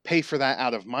pay for that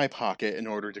out of my pocket in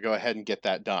order to go ahead and get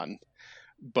that done.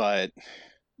 But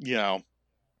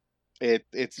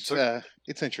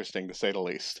it's interesting to say the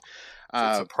least.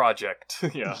 It's a project.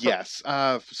 Yeah. Yes.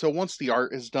 So once the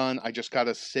art is done, I just got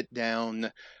to sit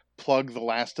down, plug the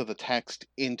last of the text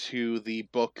into the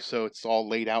book so it's all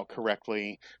laid out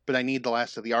correctly, but I need the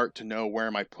last of the art to know where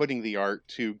am I putting the art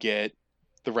to get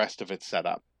the rest of it set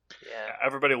up. Yeah.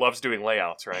 Everybody loves doing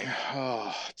layouts, right?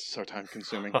 Oh, it's so time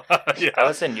consuming. Yeah. I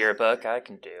was in your book. I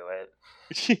can do it.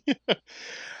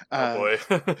 Oh boy.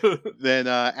 Then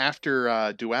after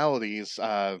Dualities,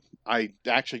 I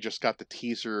actually just got the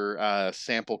teaser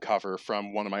sample cover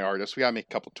from one of my artists. We gotta make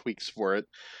a couple tweaks for it,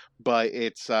 but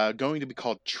it's going to be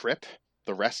called Trip.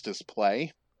 The rest is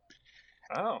play.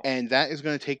 Oh. And that is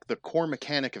going to take the core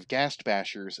mechanic of Ghast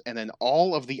Bashers and then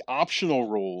all of the optional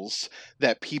rules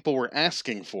that people were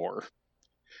asking for.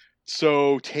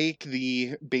 So take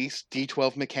the base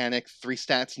D12 mechanic, 3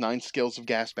 stats, 9 skills of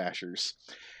Ghast Bashers.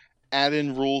 Add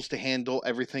in rules to handle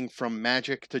everything from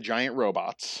magic to giant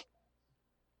robots.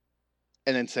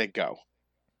 And then say go.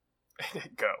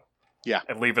 Go. Yeah.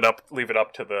 And leave it up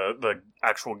to the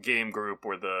actual game group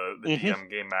or the DM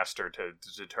game master to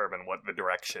determine what the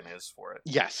direction is for it.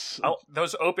 Yes.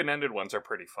 Those open-ended ones are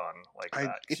pretty fun like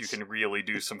that, 'cause you it's- can really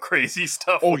do some crazy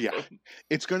stuff. Oh with yeah, them.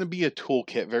 it's going to be a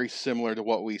toolkit very similar to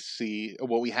what we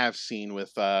have seen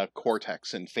with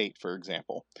Cortex and Fate, for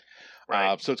example.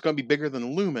 Right. So it's going to be bigger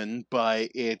than Lumen,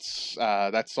 but it's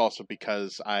that's also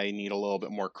because I need a little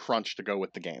bit more crunch to go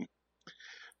with the game.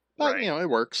 But Right. it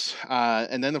works.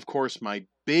 And then of course my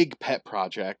big pet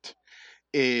project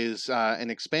is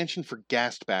an expansion for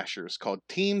Ghast Bashers called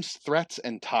Teams, Threats,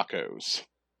 and Tacos.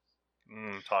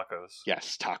 Tacos.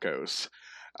 Yes, tacos.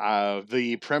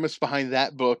 The premise behind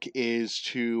that book is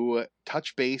to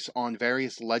touch base on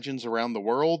various legends around the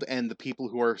world and the people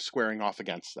who are squaring off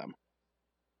against them.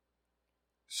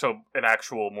 So an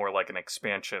actual, more like an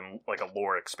expansion, like a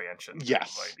lore expansion.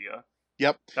 Yes. Kind of idea.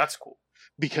 Yep. That's cool.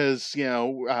 Because,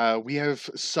 we have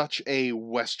such a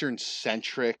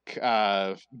Western-centric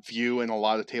view in a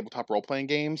lot of tabletop role-playing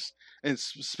games, and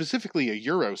specifically a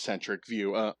Euro-centric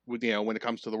view, when it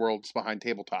comes to the worlds behind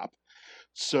tabletop.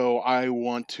 So I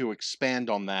want to expand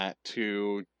on that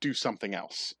to do something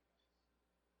else.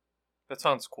 That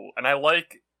sounds cool. And I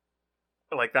like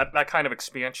that kind of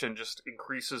expansion just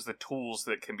increases the tools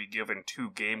that can be given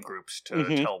to game groups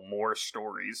to tell more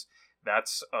stories.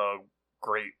 That's a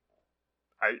great...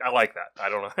 I like that. I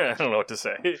don't know what to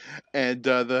say. And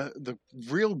the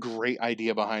real great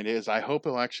idea behind it is I hope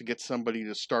it'll actually get somebody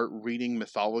to start reading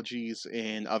mythologies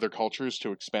in other cultures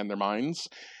to expand their minds.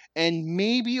 And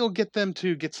maybe you'll get them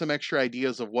to get some extra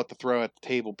ideas of what to throw at the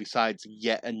table besides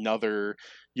yet another,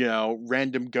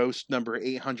 random ghost number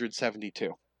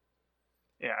 872.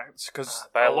 Yeah, it's because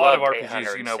But I a lot of loved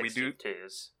RPGs, we do...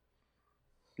 862s.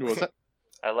 What was that?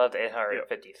 I loved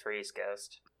 853's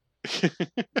Ghost.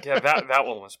 Yeah, that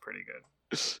one was pretty good.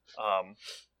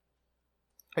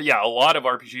 Yeah, a lot of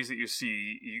RPGs that you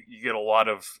see, you get a lot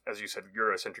of, as you said,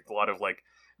 Eurocentric, a lot of like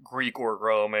Greek or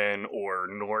Roman or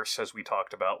Norse, as we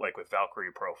talked about, like with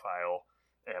Valkyrie Profile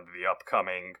and the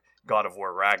upcoming God of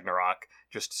War Ragnarok.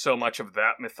 Just so much of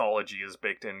that mythology is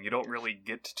baked in. You don't really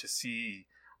get to see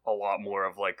a lot more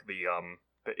of like the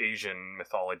Asian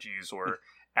mythologies or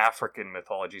African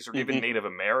mythologies or even Native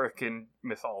American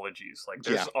mythologies. Like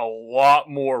there's a lot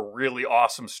more really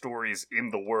awesome stories in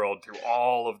the world through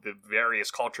all of the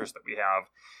various cultures that we have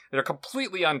that are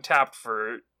completely untapped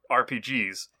for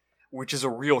RPGs, which is a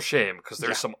real shame because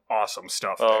there's some awesome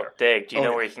stuff there. Dig, do you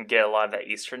know where you can get a lot of that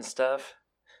Eastern stuff?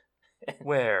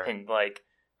 Where? In like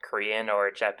Korean or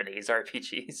Japanese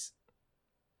RPGs.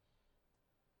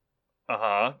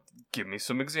 Give me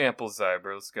some examples,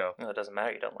 Zyber. Let's go. No, it doesn't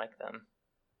matter. You don't like them.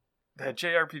 The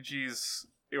JRPGs,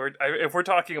 if we're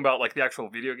talking about like the actual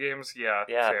video games, yeah,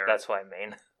 fair. That's what I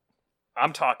mean.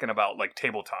 I'm talking about like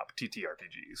tabletop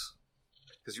TTRPGs,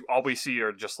 because you always see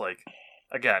are just like,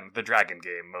 again, the Dragon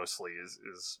game mostly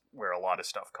is where a lot of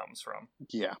stuff comes from.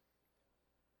 Yeah.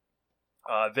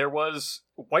 There was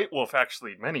White Wolf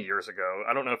actually many years ago.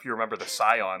 I don't know if you remember the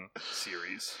Scion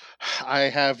series. I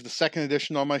have the second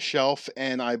edition on my shelf,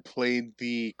 and I played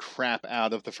the crap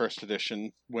out of the first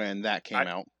edition when that came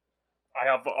out. I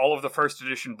have all of the first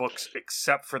edition books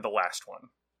except for the last one.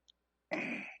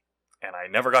 And I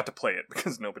never got to play it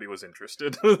because nobody was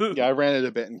interested. Yeah, I ran it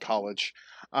a bit in college.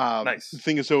 Nice. The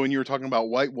thing is, though, when you were talking about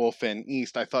White Wolf and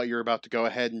East, I thought you were about to go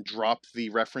ahead and drop the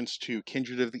reference to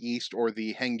Kindred of the East or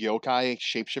the Hengyokai,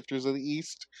 Shapeshifters of the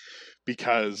East.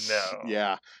 Because,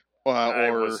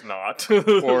 I was not.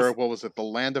 Or what was it? The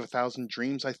Land of a Thousand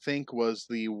Dreams, I think, was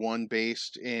the one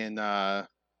based in the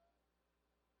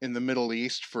Middle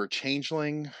East for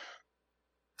Changeling.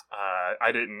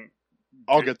 I didn't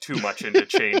get too much into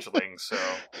Changeling, so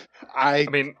I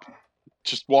mean,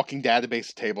 just walking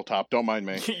database tabletop. Don't mind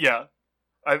me. Yeah,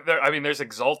 there's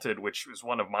Exalted, which is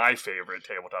one of my favorite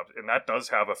tabletops, and that does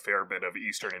have a fair bit of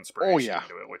Eastern inspiration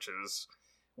into it, which is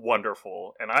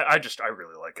wonderful. And I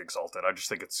really like Exalted. I just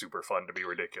think it's super fun to be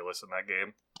ridiculous in that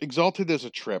game. Exalted is a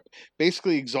trip.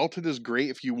 Basically, Exalted is great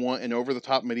if you want an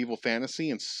over-the-top medieval fantasy,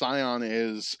 and Scion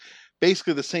is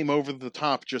basically the same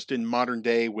over-the-top, just in modern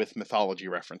day with mythology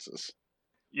references.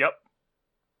 Yep.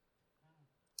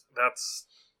 That's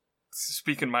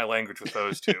speaking my language with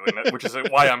those two, and which is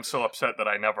why I'm so upset that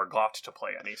I never got to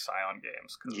play any Scion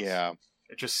games. Yeah.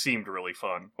 It just seemed really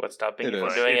fun. What's stopping you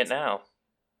from doing it now?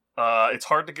 It's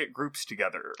hard to get groups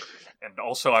together, and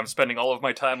also I'm spending all of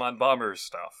my time on Bombers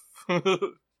stuff.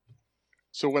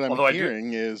 So what I'm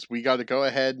hearing is we got to go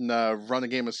ahead and run a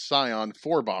game of Scion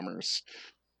for Bombers.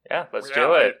 Yeah, let's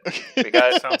do it. We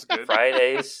got Sounds good.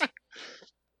 Fridays.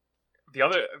 The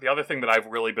other thing that I've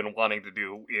really been wanting to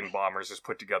do in Bombers is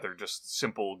put together just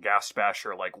simple Gas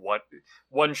Basher, like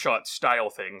one-shot style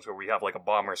things where we have like a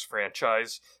Bombers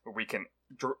franchise where we can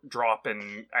drop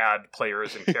and add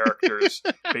players and characters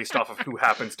based off of who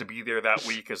happens to be there that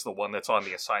week as the one that's on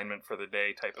the assignment for the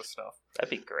day type of stuff. That'd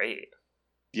be great.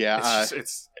 Yeah,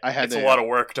 it's a lot of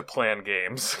work to plan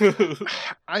games.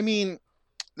 I mean,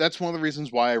 that's one of the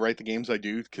reasons why I write the games I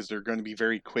do, because they're going to be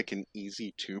very quick and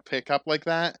easy to pick up like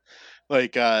that.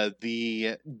 Like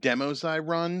the demos I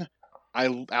run,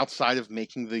 outside of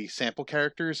making the sample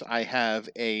characters, I have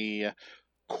a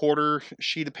quarter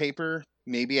sheet of paper,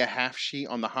 maybe a half sheet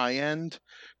on the high end,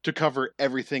 to cover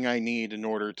everything I need in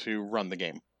order to run the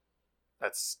game.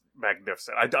 That's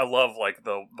magnificent. I love like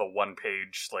the one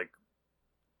page like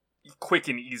quick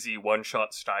and easy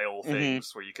one-shot style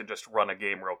things where you can just run a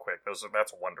game real quick. That's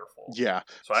wonderful. Yeah.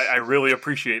 So I really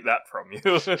appreciate that from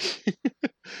you.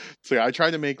 So yeah, I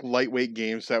try to make lightweight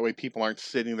games that way people aren't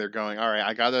sitting there going, all right,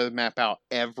 I got to map out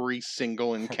every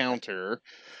single encounter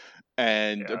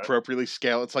and appropriately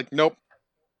scale. It's like, nope.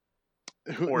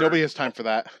 Nobody has time for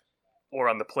that. Or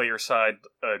on the player side,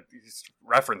 he's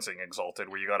referencing Exalted,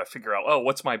 where you got to figure out, oh,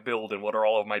 what's my build and what are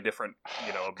all of my different,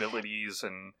 abilities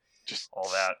and just all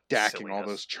that stacking silliness. all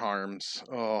those charms.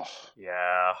 Oh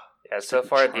yeah. So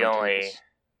far the only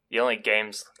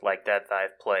games like that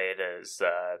I've played is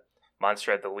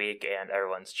Monster of the Week and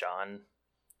Everyone's John,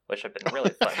 which have been really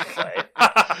fun to play.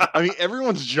 I mean,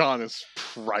 Everyone's John is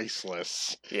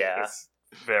priceless. Yeah, it's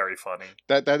very funny.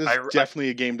 That is definitely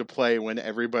a game to play when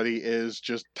everybody is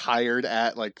just tired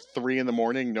at like 3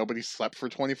 a.m. Nobody slept for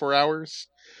 24 hours.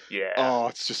 Yeah. Oh,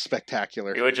 it's just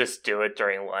spectacular. You would just do it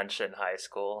during lunch in high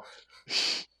school.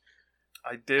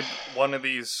 I did one of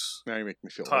these now you make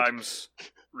me feel times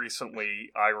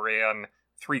recently. I ran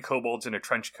 3 kobolds in a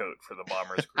trench coat for the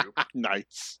Bombers group.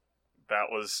 Nice. That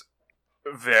was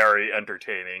very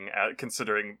entertaining,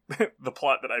 considering the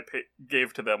plot that I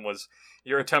gave to them was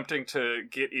you're attempting to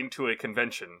get into a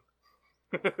convention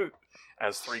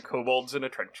as 3 kobolds in a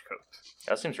trench coat.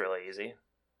 That seems really easy.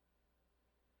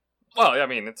 Well, I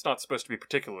mean, it's not supposed to be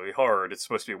particularly hard. It's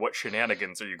supposed to be what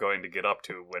shenanigans are you going to get up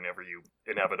to whenever you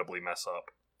inevitably mess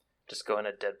up. Just go in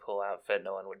a Deadpool outfit,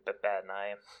 no one would bat an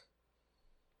eye.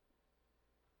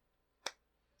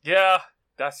 Yeah,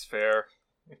 that's fair.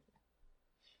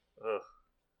 Ugh.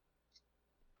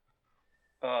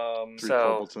 3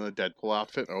 kobolds in a Deadpool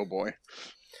outfit? Oh boy.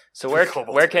 So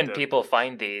where can people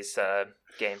find these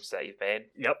games that you've made?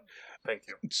 Yep. Thank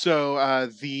you. So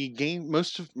the game,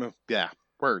 words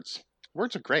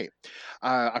are great.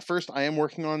 First, I am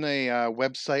working on a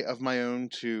website of my own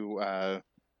to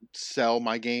sell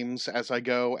my games as I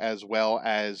go, as well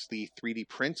as the 3D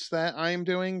prints that I am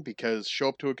doing, because show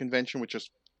up to a convention with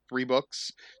just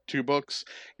 2 books,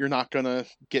 you're not going to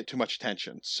get too much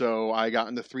attention. So I got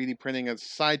into 3D printing as a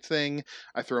side thing.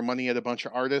 I throw money at a bunch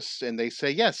of artists and they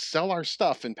say, yes, sell our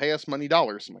stuff and pay us money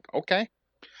dollars. I'm like, okay.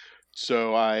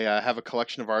 So I have a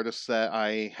collection of artists that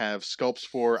I have sculpts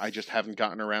for. I just haven't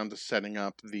gotten around to setting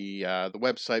up the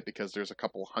website because there's a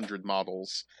couple hundred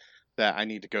models that I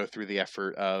need to go through the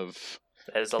effort of.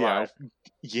 That is a lot.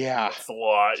 Yeah. That's a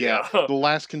lot, yeah. The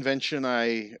last convention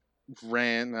I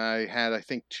ran, I had, I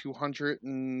think,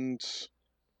 206,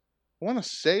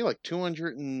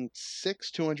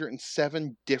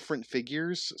 207 different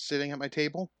figures sitting at my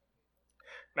table.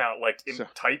 Now, like, in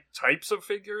types of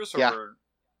figures? Or... Yeah.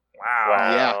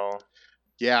 Wow.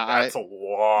 Yeah, that's a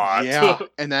lot. Yeah,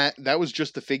 and that was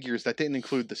just the figures. That didn't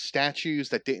include the statues.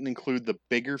 That didn't include the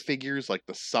bigger figures like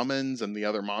the summons and the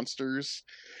other monsters.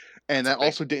 And that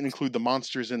also didn't include the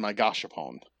monsters in my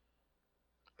Gashapon.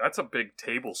 That's a big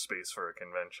table space for a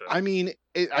convention. I mean,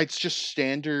 it's just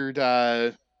standard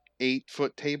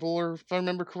 8-foot table, or if I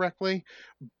remember correctly.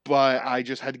 But I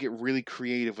just had to get really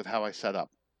creative with how I set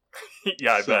up.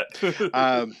 Yeah, I bet.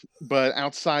 But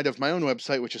outside of my own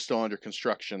website, which is still under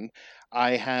construction,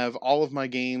 I have all of my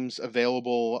games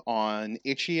available on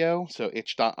itch.io, so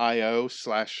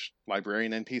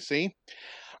itch.io/librariannpc.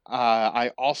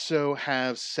 I also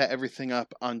have set everything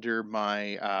up under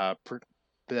my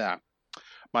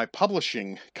my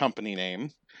publishing company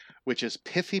name, which is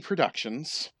Pithy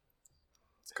Productions.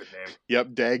 Good name.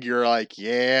 Yep, Dag, you're like,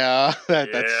 that's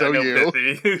so you.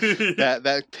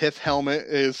 that pith helmet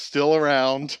is still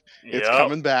around. It's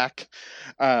coming back.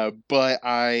 But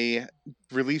I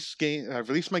released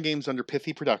my games under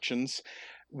Pithy Productions,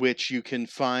 which you can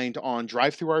find on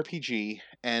DriveThruRPG,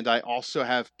 and I also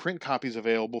have print copies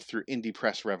available through Indie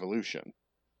Press Revolution.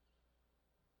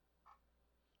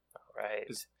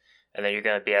 Right. And then you're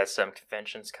going to be at some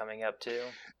conventions coming up too?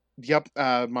 Yep,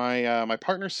 my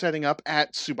partner's setting up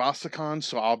at SubasaCon,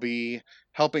 so I'll be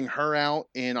helping her out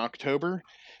in October,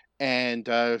 and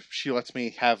she lets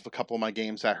me have a couple of my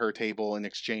games at her table in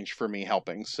exchange for me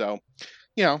helping. So,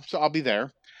 so I'll be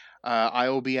there. I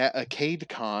will be at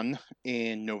ArcadeCon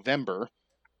in November,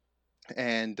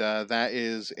 and that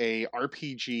is a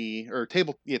RPG or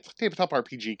it's a tabletop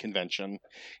RPG convention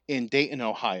in Dayton,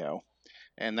 Ohio,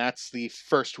 and that's the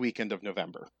first weekend of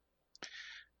November.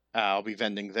 I'll be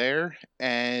vending there,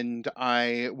 and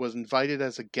I was invited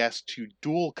as a guest to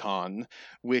DualCon,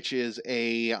 which is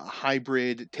a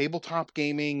hybrid tabletop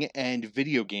gaming and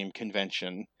video game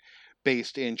convention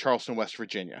based in Charleston, West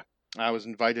Virginia. I was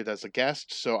invited as a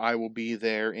guest, so I will be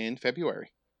there in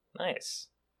February. Nice.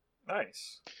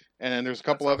 Nice. And then there's a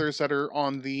couple others that are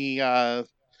on the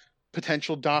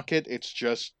potential docket. It's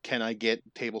just, can I get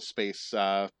table space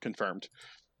confirmed?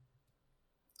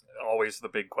 Always the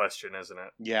big question, isn't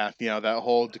it? Yeah, that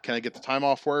whole, can I get the time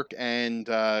off work, and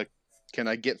can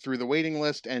I get through the waiting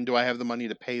list, and do I have the money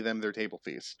to pay them their table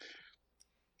fees?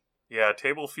 Yeah,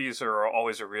 table fees are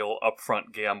always a real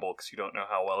upfront gamble because you don't know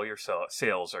how well your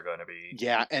sales are going to be.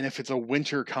 Yeah, and if it's a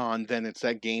winter con, then it's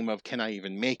that game of, can I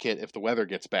even make it if the weather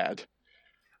gets bad?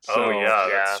 So, yeah,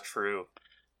 that's true.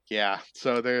 Yeah,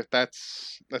 so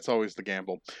that's always the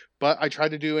gamble. But I try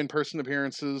to do in-person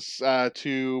appearances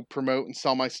to promote and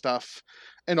sell my stuff,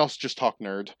 and also just talk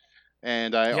nerd.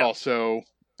 And I also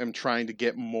am trying to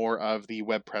get more of the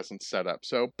web presence set up,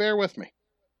 so bear with me.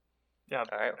 Yeah,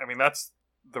 I mean, that's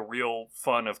the real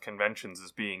fun of conventions,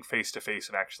 is being face-to-face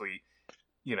and actually,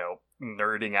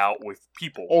 nerding out with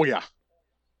people. Oh, yeah.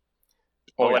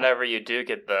 Well, whenever you do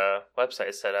get the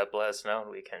website set up, let us know.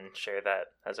 We can share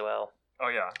that as well. Oh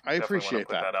yeah, I appreciate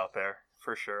put that out there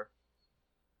for sure.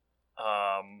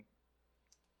 I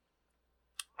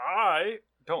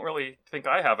don't really think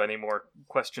I have any more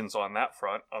questions on that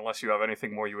front, unless you have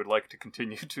anything more you would like to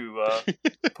continue to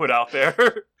put out there.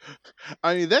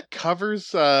 I mean, that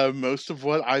covers most of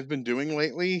what I've been doing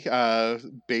lately,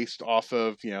 based off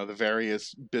of the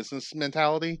various business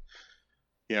mentality.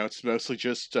 It's mostly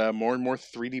just more and more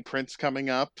 3D prints coming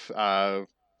up.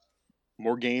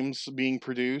 More games being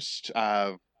produced.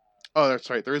 Oh, that's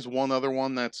right. There is one other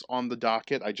one that's on the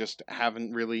docket. I just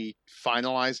haven't really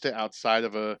finalized it outside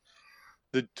of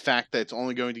the fact that it's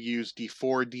only going to use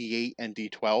D4, D8, and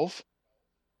D12.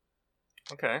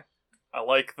 Okay. I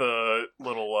like the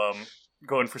little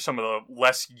going for some of the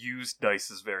less used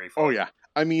dice is very fun. Oh, yeah.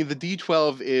 I mean, the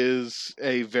D12 is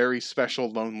a very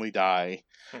special lonely die.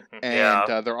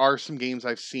 And there are some games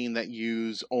I've seen that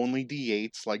use only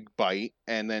D8s, like Bite,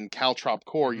 and then Caltrop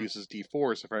Core uses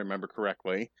D4s, if I remember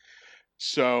correctly.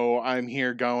 So I'm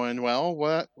here going, well,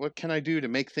 what can I do to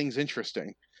make things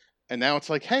interesting? And now it's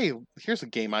like, hey, here's a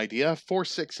game idea, 4,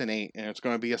 6, and 8, and it's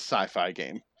going to be a sci-fi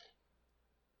game.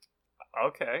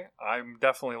 Okay, I'm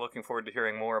definitely looking forward to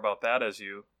hearing more about that as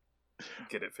you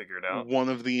get it figured out. One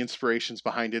of the inspirations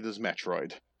behind it is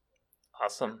Metroid.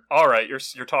 Awesome. All right,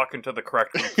 you're talking to the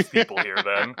correct group of people here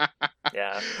then.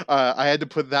 Yeah. I had to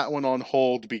put that one on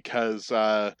hold because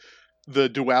the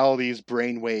Duality's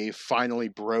Brainwave finally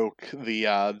broke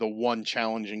the one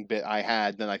challenging bit I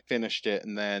had. Then I finished it,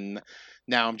 and then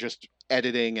now I'm just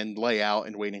editing and layout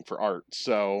and waiting for art.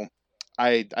 So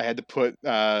I had to put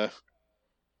my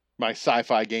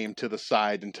sci-fi game to the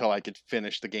side until I could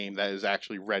finish the game that is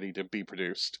actually ready to be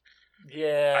produced.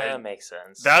 Yeah, that makes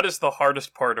sense. That is the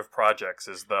hardest part of projects,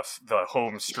 is the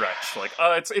home stretch. Like,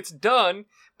 it's done,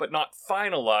 but not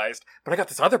finalized. But I got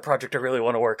this other project I really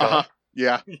want to work on.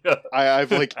 Yeah.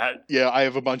 I've I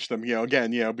have a bunch of them.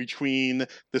 Again, between the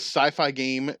sci-fi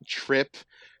game Trip,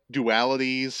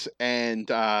 Dualities, and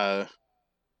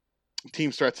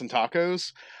Team Struts and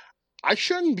Tacos, I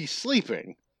shouldn't be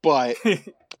sleeping, but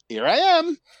here I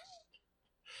am.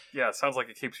 Yeah, it sounds like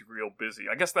it keeps you real busy.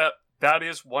 I guess that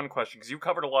is one question, because you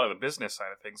covered a lot of the business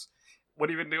side of things. What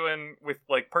have you been doing with,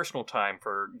 like, personal time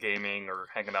for gaming or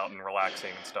hanging out and relaxing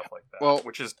and stuff like that? Well,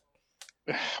 which is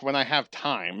when I have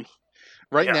time.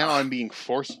 Right now, I'm being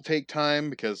forced to take time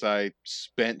because I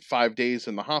spent 5 days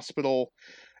in the hospital,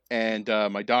 and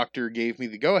my doctor gave me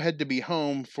the go-ahead to be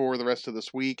home for the rest of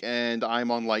this week, and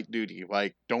I'm on light duty.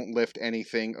 Like, don't lift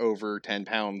anything over 10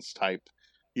 pounds type.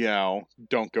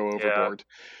 Don't go overboard.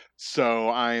 Yeah. So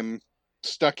I'm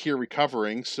stuck here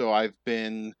recovering, so I've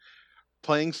been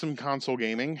playing some console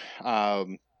gaming,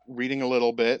 reading a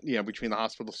little bit, between the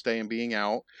hospital stay and being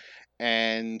out,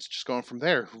 and just going from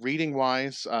there. Reading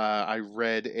wise, I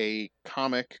read a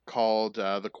comic called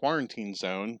The Quarantine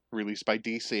Zone, released by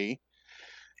DC,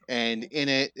 and in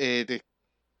it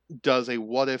does a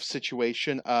what if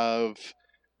situation of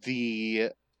the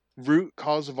root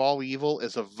cause of all evil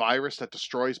is a virus that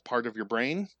destroys part of your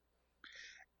brain,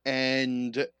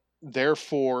 and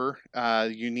therefore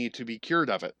you need to be cured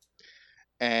of it.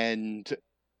 And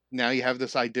now you have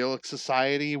this idyllic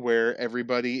society where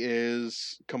everybody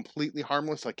is completely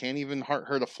harmless, like can't even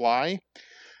hurt a fly,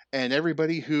 and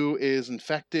everybody who is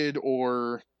infected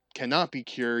or cannot be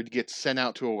cured gets sent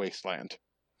out to a wasteland.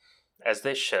 As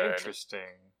they should. Interesting.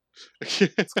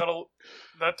 It's got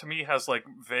that to me has like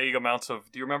vague amounts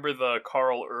of. Do you remember the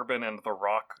Carl Urban and The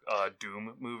Rock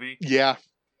Doom movie? Yeah.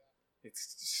 It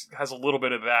has a little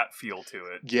bit of that feel to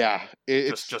it. Yeah,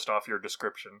 it's just off your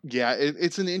description. Yeah,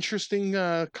 it's an interesting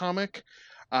comic.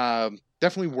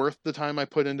 Definitely worth the time I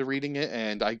put into reading it,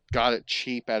 and I got it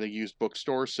cheap at a used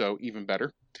bookstore, so even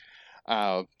better.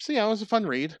 So yeah, it was a fun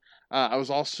read. I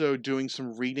was also doing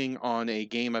some reading on a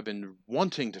game I've been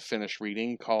wanting to finish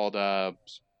reading called Ironsworn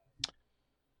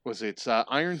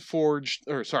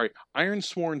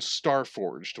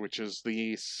Starforged, which is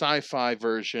the sci-fi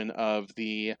version of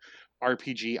the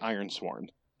RPG Ironsworn.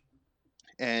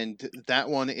 And that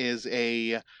one is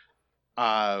a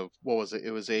what was it?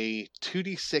 It was a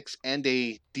 2d6 and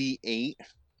a d8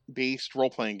 based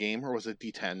role-playing game, or was it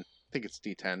d10? I think it's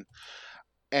d10.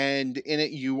 And in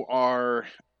it you are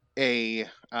you're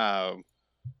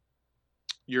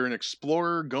an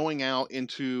explorer going out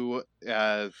into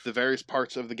the various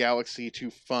parts of the galaxy to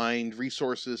find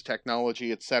resources,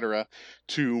 technology, etc.,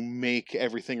 to make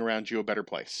everything around you a better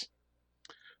place.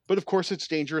 But of course, it's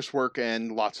dangerous work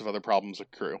and lots of other problems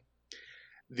accrue.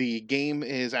 The game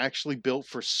is actually built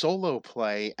for solo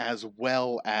play as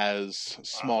well as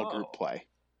small group play.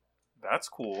 That's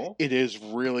cool. It is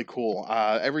really cool.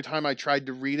 Every time I tried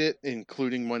to read it,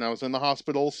 including when I was in the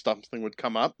hospital, something would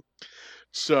come up.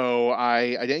 So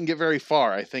I didn't get very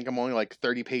far. I think I'm only like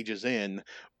 30 pages in,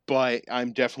 but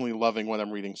I'm definitely loving what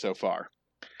I'm reading so far.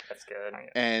 That's good.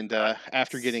 And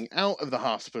after getting out of the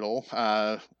hospital,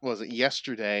 was it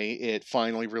yesterday, it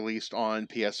finally released on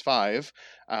PS5,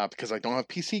 because I don't have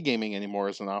PC gaming anymore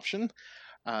as an option.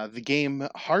 The game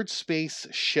Hard Space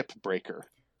Shipbreaker.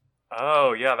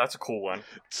 Oh, yeah, that's a cool one.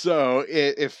 So,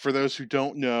 if for those who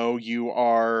don't know, you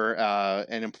are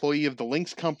an employee of the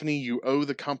Lynx Company, you owe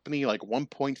the company like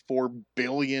 1.4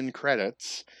 billion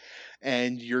credits,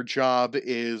 and your job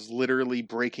is literally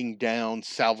breaking down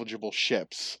salvageable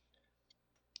ships.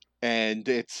 And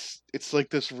it's like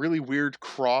this really weird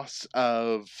cross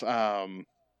of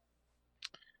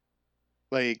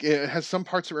like it has some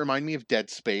parts that remind me of Dead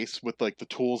Space with like the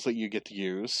tools that you get to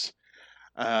use.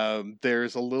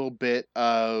 There's a little bit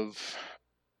of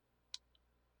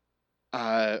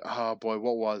oh boy,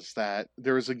 what was that?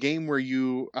 There was a game where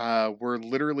you were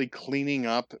literally cleaning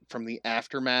up from the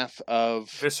aftermath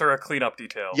of Viscera Cleanup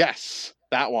Detail. Yes,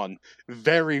 that one.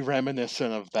 Very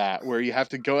reminiscent of that, where you have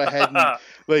to go ahead and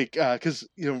like because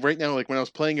right now, like when I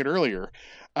was playing it earlier,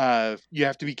 you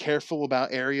have to be careful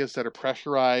about areas that are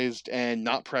pressurized and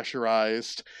not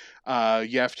pressurized.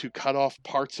 You have to cut off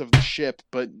parts of the ship,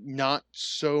 but not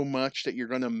so much that you're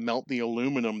going to melt the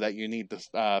aluminum that you need to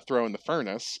throw in the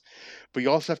furnace. But you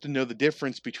also have to know the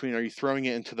difference between, are you throwing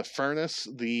it into the furnace,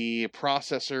 the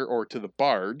processor, or to the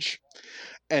barge?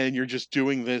 And you're just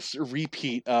doing this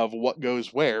repeat of what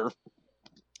goes where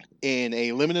in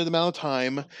a limited amount of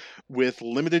time with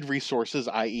limited resources,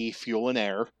 i.e. fuel and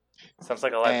air. Sounds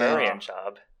like a librarian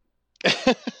job.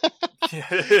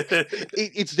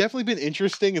 It's definitely been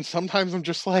interesting, and sometimes I'm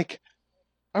just like,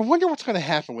 I wonder what's going to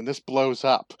happen when this blows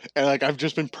up. And like I've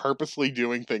just been purposely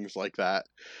doing things like that.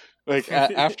 Like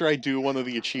after I do one of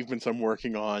the achievements I'm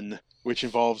working on, which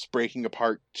involves breaking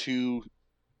apart two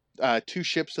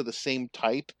ships of the same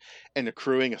type and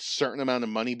accruing a certain amount of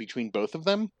money between both of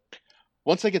them.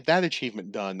 Once I get that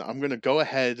achievement done, I'm going to go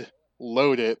ahead,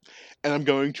 load it, and I'm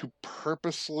going to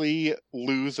purposely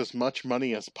lose as much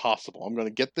money as possible. I'm going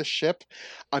to get this ship,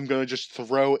 I'm going to just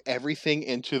throw everything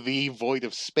into the void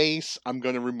of space, I'm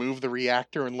going to remove the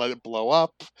reactor and let it blow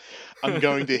up, I'm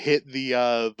going to hit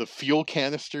the fuel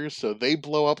canisters so they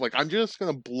blow up. Like, I'm just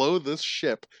going to blow this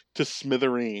ship to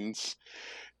smithereens,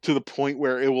 to the point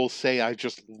where it will say I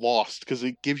just lost, because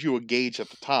it gives you a gauge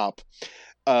at the top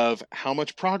of how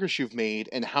much progress you've made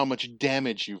and how much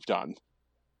damage you've done.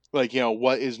 Like,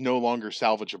 what is no longer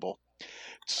salvageable.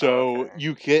 So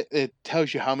it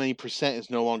tells you how many percent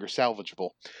is no longer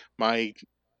salvageable. My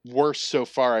worst so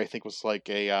far, I think, was like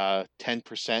a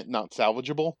 10% not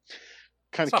salvageable.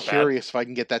 Kind of curious if I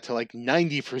can get that to like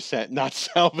 90% not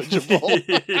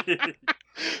salvageable.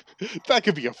 That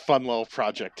could be a fun little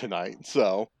project tonight.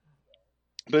 So,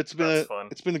 but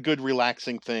it's been a good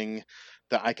relaxing thing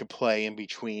that I could play in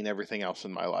between everything else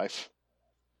in my life.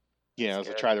 As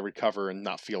I try to recover and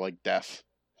not feel like death.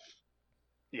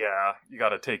 Yeah, you got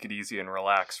to take it easy and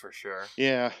relax for sure.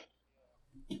 Yeah.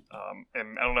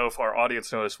 And I don't know if our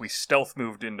audience knows, we stealth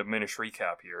moved into Minish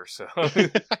Recap here, so...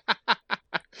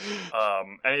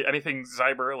 anything,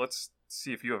 Zyber? Let's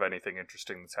see if you have anything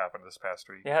interesting that's happened this past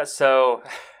week. Yeah, so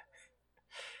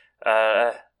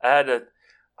I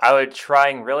was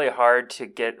trying really hard to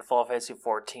get Final Fantasy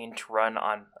 14 to run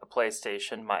on a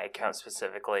PlayStation, my account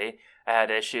specifically. I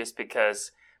had issues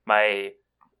because my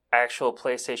actual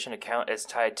PlayStation account is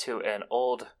tied to an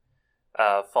old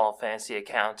Final Fantasy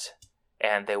account,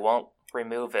 and they won't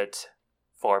remove it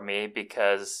for me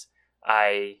because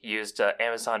I used an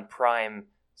Amazon Prime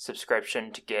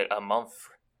subscription to get a month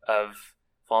of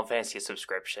Final Fantasy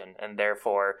subscription, and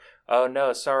therefore, oh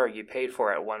no, sorry, you paid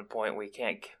for it at one point. We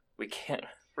can't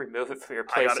remove it from your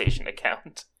PlayStation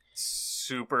account.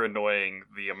 Super annoying,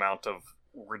 the amount of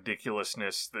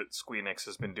ridiculousness that Squeenix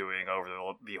has been doing over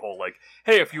the whole, like,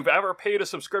 hey, if you've ever paid a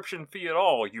subscription fee at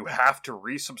all, you have to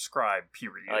resubscribe,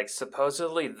 period. Like,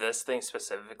 supposedly this thing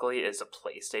specifically is a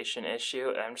PlayStation issue,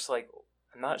 and I'm just like,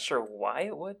 I'm not sure why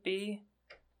it would be.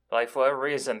 Like, for whatever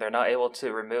reason, they're not able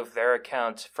to remove their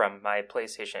account from my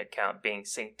PlayStation account being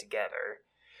synced together.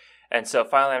 And so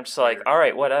finally I'm just like,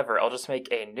 alright, whatever, I'll just make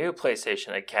a new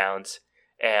PlayStation account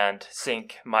and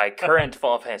sync my current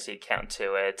Final Fantasy account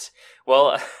to it.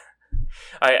 Well,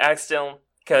 I accidentally,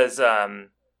 because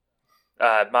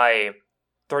my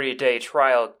 30-day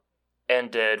trial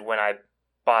ended when I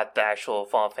bought the actual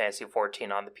Final Fantasy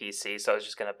 14 on the PC, so I was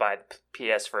just going to buy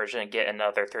the PS version and get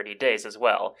another 30 days as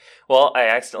well. Well, I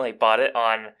accidentally bought it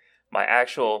on my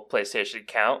actual PlayStation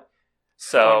account,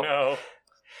 so... Oh no.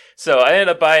 So I ended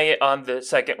up buying it on the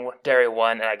secondary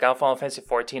one, and I got Final Fantasy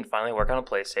 14 finally work on a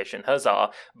PlayStation.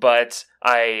 Huzzah. But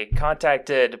I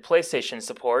contacted PlayStation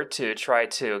support to try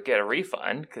to get a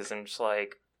refund, because I'm just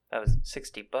like, that was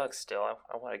 $60 still.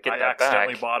 I want to get that back. I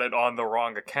accidentally bought it on the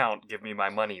wrong account. Give me my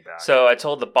money back. So I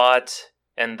told the bot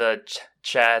in the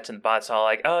chat, and the bot's all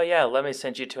like, oh yeah, let me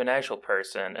send you to an actual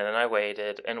person. And then I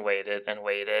waited and waited and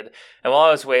waited. And while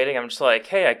I was waiting, I'm just like,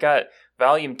 hey, I got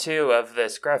Volume 2 of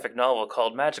this graphic novel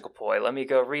called Magical Boy. Let me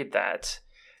go read that.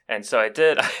 And so I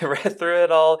did. I read through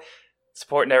it all.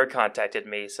 Support never contacted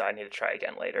me, so I need to try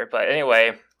again later. But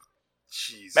anyway,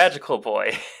 Jeez. Magical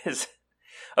Boy is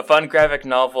a fun graphic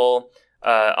novel.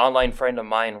 Online friend of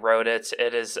mine wrote it.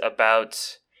 It is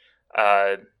about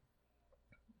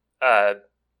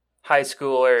high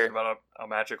schooler. It's about a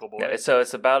magical boy. Yeah, so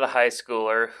it's about a high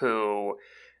schooler who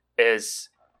is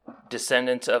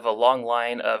descendant of a long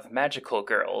line of magical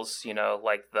girls, you know,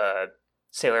 like the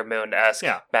Sailor Moon-esque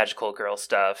magical girl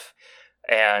stuff.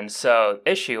 And so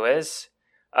issue is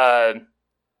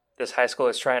this high school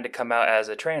is trying to come out as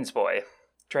a trans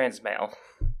male.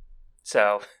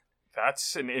 So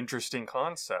that's an interesting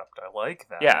concept. I like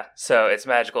that. Yeah, so it's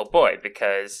Magical Boy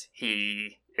because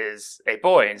he is a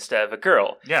boy instead of a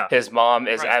girl. Yeah. His mom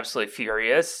is absolutely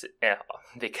furious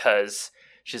because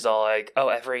she's all like, oh,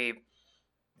 every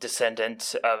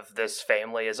descendant of this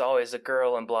family is always a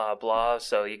girl and blah blah,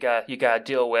 so you got to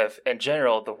deal with in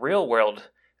general the real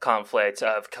world conflict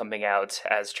of coming out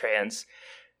as trans,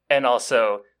 and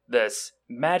also this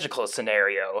magical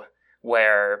scenario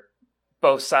where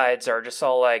both sides are just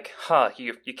all like,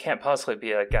 you can't possibly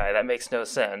be a guy, that makes no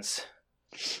sense.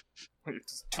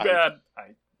 It's too bad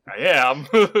I am.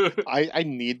 I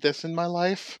need this in my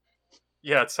life.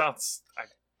 Yeah, it sounds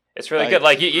it's really good.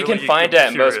 Like, you can find it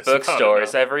at most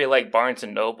bookstores. Every, like, Barnes &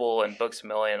 Noble and Books A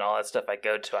Million and all that stuff I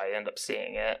go to, I end up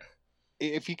seeing it.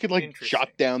 If you could, like,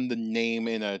 jot down the name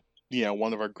in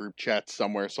one of our group chats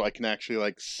somewhere so I can actually,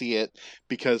 like, see it,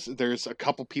 because there's a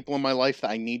couple people in my life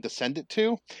that I need to send it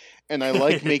to, and I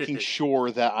like making sure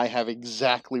that I have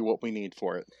exactly what we need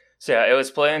for it. So, yeah, it was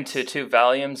split into 2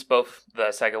 volumes. Both,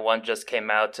 the second one just came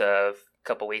out a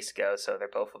couple weeks ago, so they're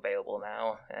both available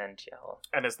now. And,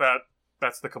 And is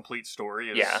that's the complete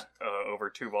story? Over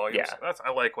 2 volumes? Yeah.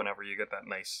 I like whenever you get that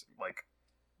nice, like,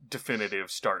 definitive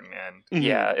start and end. Mm-hmm.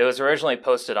 Yeah, it was originally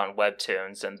posted on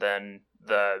Webtoons, and then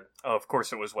of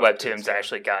course it was Webtoons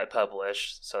actually got it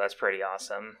published, so that's pretty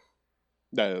awesome.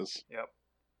 That is. Yep.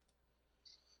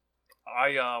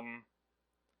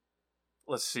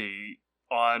 Let's see.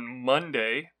 On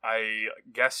Monday, I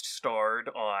guest starred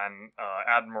on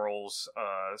Admiral's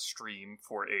stream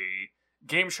for a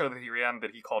game show that he ran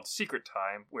that he called Secret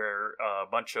Time, where a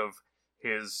bunch of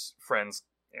his friends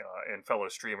and fellow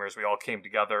streamers, we all came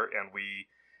together and we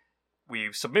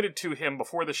submitted to him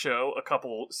before the show a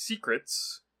couple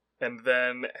secrets, and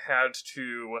then had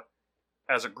to,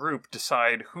 as a group,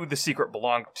 decide who the secret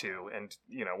belonged to. And,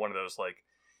 one of those, like,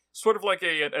 sort of like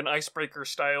an icebreaker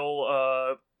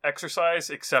style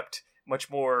exercise, except much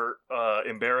more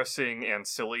embarrassing and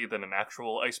silly than an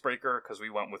actual icebreaker, because we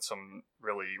went with some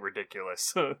really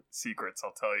ridiculous secrets,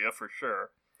 I'll tell you, for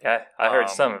sure. Yeah, I heard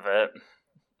some of it.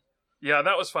 Yeah,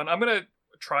 that was fun. I'm going to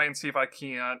try and see if I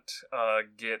can't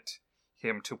get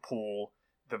him to pull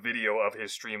the video of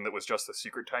his stream that was just the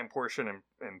secret time portion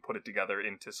and put it together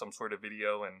into some sort of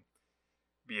video and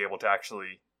be able to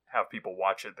actually have people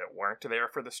watch it that weren't there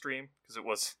for the stream, because it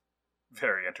was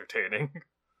very entertaining.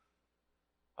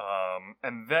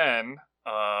 And then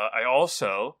I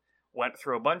also went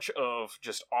through a bunch of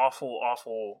just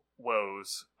awful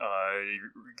woes,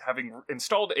 having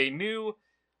installed a new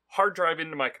hard drive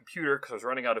into my computer because I was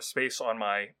running out of space on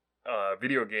my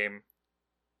video game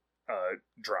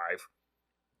drive.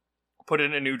 Put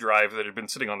in a new drive that had been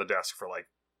sitting on the desk for like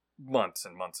months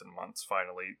and months and months.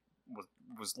 Finally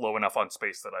was low enough on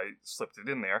space that I slipped it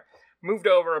in there. Moved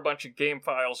over a bunch of game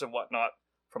files and whatnot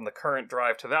from the current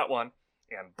drive to that one,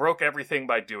 and broke everything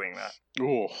by doing that.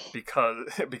 Ooh.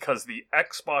 Because the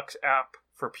Xbox app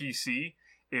for PC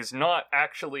is not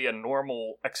actually a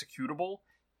normal executable.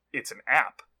 It's an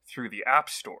app through the App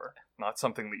Store, not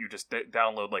something that you just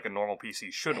download like a normal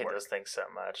PC should I hate work. those things so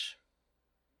much.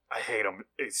 I hate them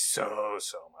so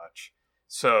much.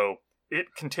 So it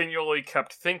continually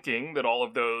kept thinking that all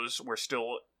of those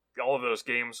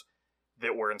games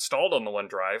that were installed on the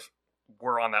OneDrive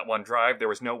were on that OneDrive. There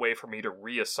was no way for me to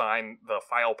reassign the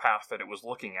file path that it was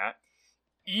looking at.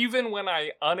 Even when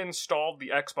I uninstalled the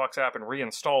Xbox app and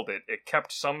reinstalled it, it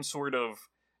kept some sort of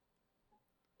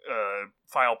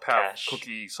file path Cache.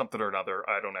 cookie, something or another.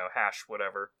 I don't know, hash,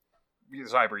 whatever.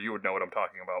 Zyber, you would know what I'm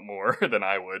talking about more than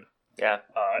I would. Yeah.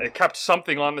 It kept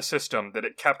something on the system that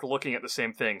it kept looking at the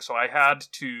same thing. So I had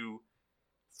to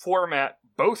format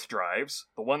both drives,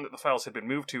 the one that the files had been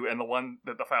moved to and the one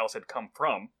that the files had come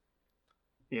from,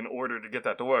 in order to get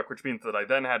that to work, which means that I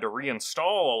then had to reinstall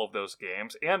all of those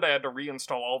games, and I had to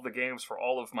reinstall all of the games for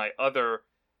all of my other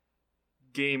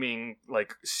gaming,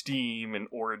 like Steam and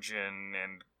Origin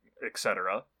and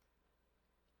etc.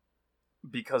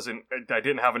 Because I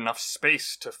didn't have enough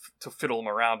space to fiddle them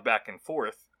around back and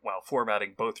forth while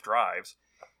formatting both drives.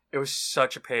 It was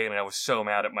such a pain, and I was so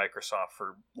mad at Microsoft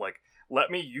for, like, let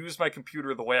me use my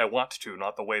computer the way I want to,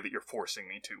 not the way that you're forcing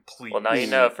me to, please. Well, now you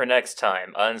know for next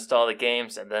time. Uninstall the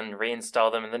games and then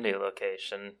reinstall them in the new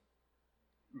location.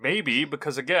 Maybe,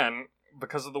 because of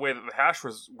the way that the hash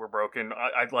were broken,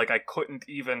 I couldn't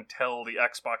even tell the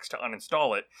Xbox to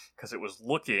uninstall it, because it was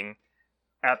looking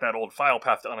at that old file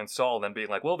path to uninstall and then being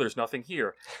like, well, there's nothing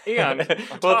here. And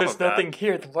well, there's nothing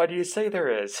here, then why do you say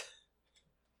there is?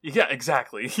 Yeah,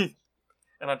 exactly.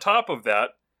 And on top of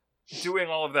that, doing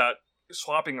all of that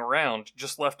swapping around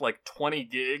just left like 20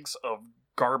 gigs of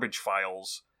garbage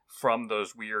files from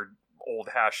those weird old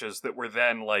hashes that were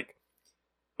then like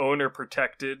owner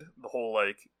protected, the whole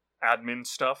like admin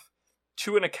stuff,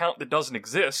 to an account that doesn't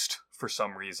exist for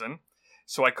some reason.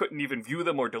 So I couldn't even view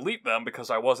them or delete them because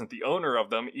I wasn't the owner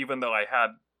of them, even though I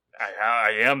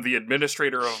am the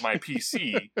administrator of my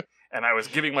PC, and I was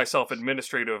giving myself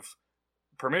administrative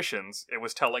permissions. It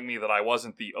was telling me that I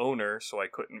wasn't the owner, so I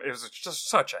couldn't. It was just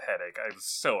such a headache. I was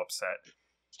so upset.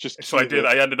 So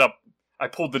I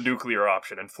pulled the nuclear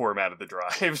option and formatted the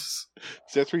drives.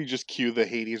 So that's where you just cue the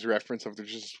Hades reference of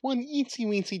there's just one eensy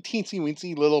weensy teensy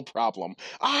weensy little problem.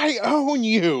 I own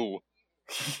you!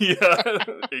 Yeah,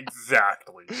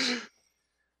 exactly.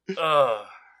 That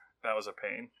was a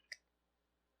pain.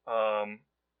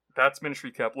 That's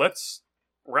Ministry Cup. Let's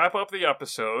wrap up the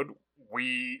episode.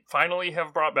 We finally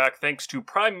have brought back, thanks to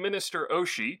Prime Minister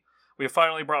Oshi, we have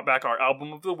finally brought back our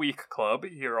Album of the Week Club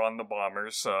here on the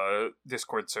Bombers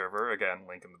Discord server. Again,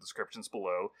 link in the descriptions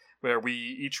below, where we,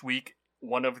 each week,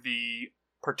 one of the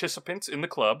participants in the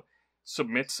club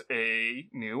submits a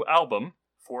new album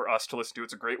for us to listen to.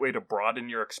 It's a great way to broaden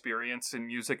your experience in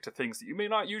music to things that you may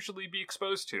not usually be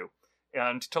exposed to,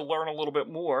 and to learn a little bit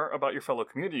more about your fellow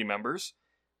community members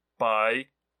by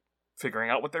figuring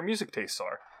out what their music tastes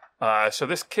are. So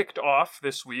this kicked off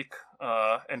this week,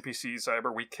 NPC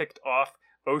Cyber, we kicked off,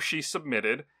 Oshi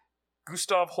submitted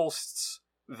Gustav Holst's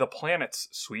The Planets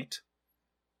Suite,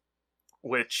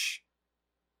 which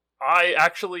I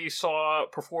actually saw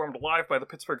performed live by the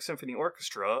Pittsburgh Symphony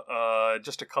Orchestra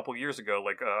just a couple years ago,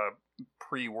 like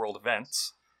pre-World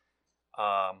Events.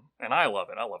 And I love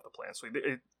it. I love The Planets Suite.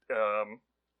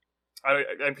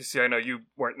 NPC, I know you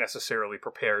weren't necessarily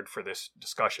prepared for this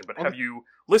discussion, but have you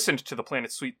listened to The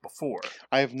Planet Suite before?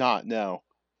 I have not, no.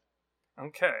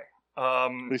 Okay. At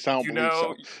least I don't believe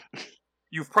so.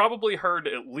 You've probably heard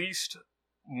at least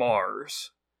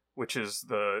Mars, which is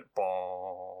the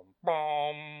bom,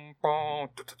 bom, bom,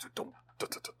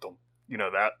 you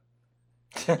know that?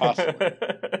 Possibly.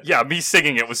 Yeah, me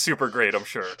singing it was super great, I'm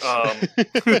sure.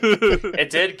 It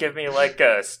did give me like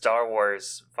Star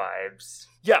Wars vibes.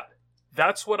 Yeah,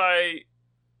 that's what I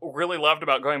really loved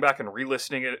about going back and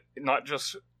re-listening it, not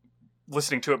just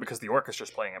listening to it because the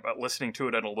orchestra's playing it, but listening to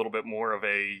it in a little bit more of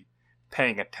a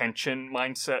paying attention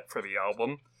mindset for the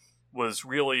album was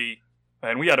really,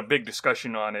 and we had a big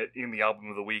discussion on it in the Album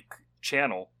of the Week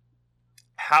channel,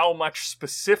 how much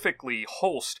specifically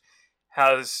Holst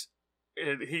has,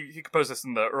 he composed this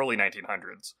in the early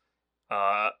 1900s,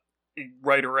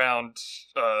 right around,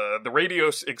 the radio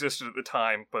existed at the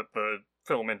time, but the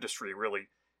film industry really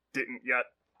didn't yet.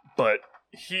 But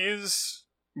his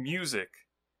music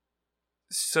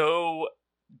so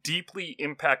deeply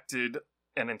impacted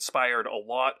and inspired a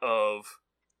lot of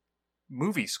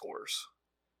movie scores.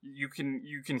 You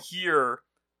can hear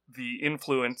the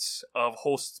influence of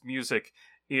Holst's music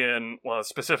in, well,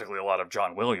 specifically a lot of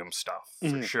John Williams stuff,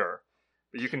 for sure.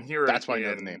 But you can hear That's it why I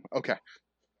know the name. Okay.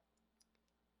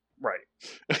 Right.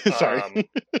 Sorry.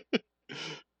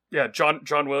 Yeah,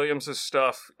 John Williams'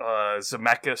 stuff,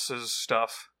 Zemeckis'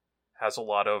 stuff has a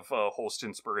lot of Holst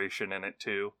inspiration in it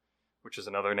too, which is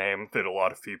another name that a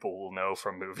lot of people will know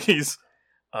from movies.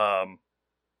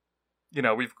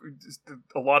 We've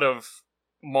a lot of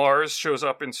Mars shows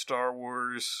up in Star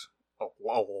Wars a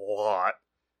lot.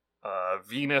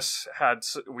 Venus had,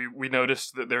 we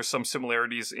noticed that there's some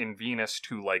similarities in Venus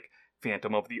to like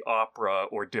Phantom of the Opera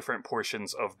or different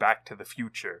portions of Back to the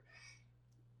Future.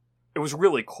 It was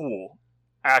really cool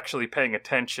actually paying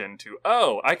attention to,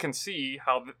 I can see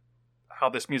how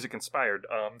this music inspired.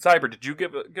 Zyber, did you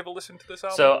give a listen to this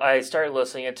album? So I started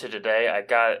listening to today. I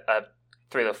got up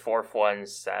through the fourth one,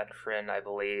 Saturn, I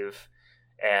believe.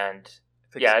 And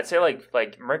yeah, I'd say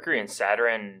like Mercury and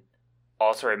Saturn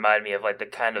also remind me of like the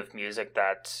kind of music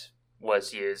that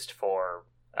was used for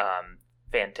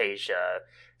Fantasia.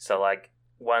 So like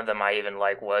one of them I even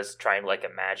like was trying to like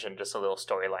imagine just a little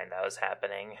storyline that was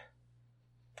happening.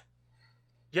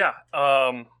 Yeah,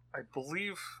 I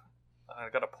believe I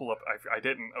gotta pull up. I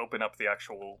didn't open up the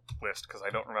actual list because I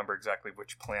don't remember exactly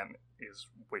which plan is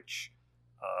which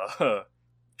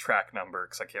track number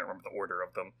because I can't remember the order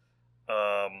of them.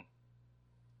 I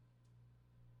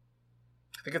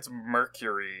think it's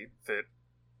Mercury that.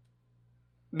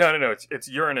 No. It's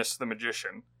Uranus the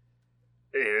Magician.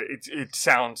 It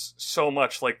sounds so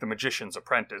much like The Magician's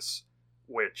Apprentice,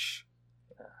 which.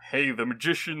 Hey, the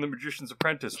Magician's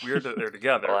Apprentice, weird that they're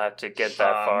together. We'll have to get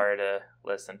that far to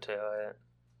listen to it.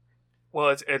 Well,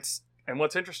 it's and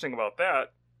what's interesting about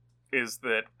that is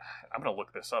that I'm going to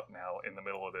look this up now in the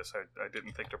middle of this. I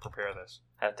didn't think to prepare this.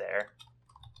 How dare.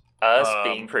 Us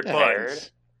being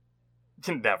prepared.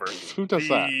 Never. Who does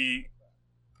that?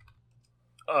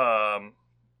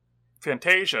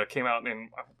 Fantasia came out in,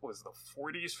 what was it, the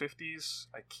 40s, 50s?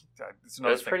 It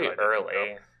was pretty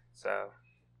early, so,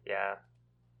 yeah.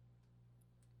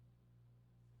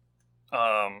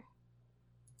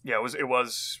 Yeah, it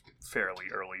was fairly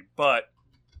early, but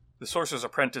The Sorcerer's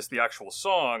Apprentice, the actual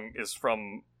song, is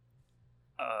from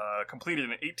completed in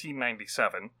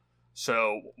 1897,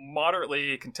 so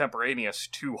moderately contemporaneous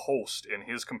to Holst in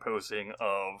his composing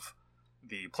of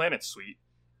the Planet Suite,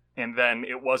 and then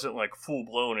it wasn't like full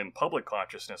blown in public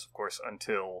consciousness, of course,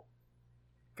 until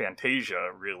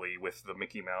Fantasia, really, with the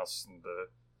Mickey Mouse and the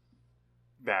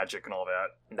magic and all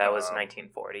that. That was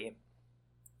 1940.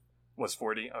 Was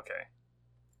 40? Okay.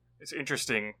 It's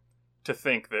interesting to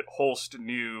think that Holst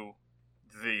knew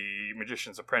The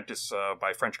Magician's Apprentice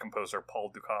by French composer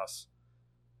Paul Dukas.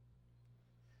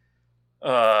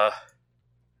 I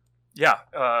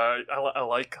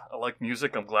like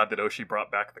music. I'm glad that Oshii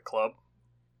brought back the club,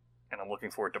 and I'm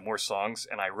looking forward to more songs,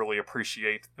 and I really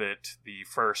appreciate that the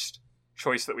first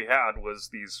choice that we had was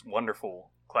these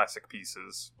wonderful classic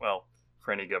pieces. Well,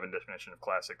 for any given definition of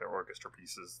classic, they're orchestra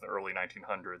pieces, the early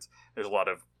 1900s. There's a lot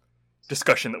of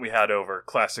discussion that we had over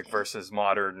classic versus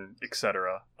modern,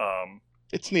 etc.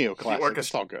 It's neoclassic.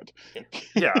 It's all good.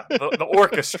 Yeah, the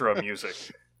orchestra music,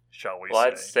 shall we say. Well,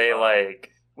 I'd say,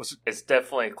 it's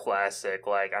definitely classic.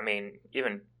 Like, I mean,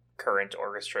 even current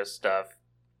orchestra stuff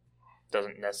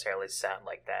doesn't necessarily sound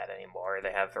like that anymore.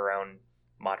 They have their own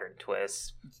modern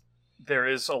twists. There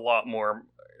is a lot more...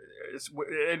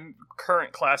 in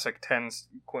current classic tends,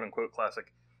 quote unquote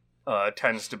classic,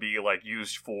 tends to be like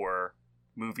used for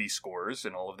movie scores,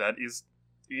 and all of that is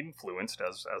influenced,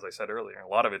 as I said earlier. A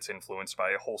lot of it's influenced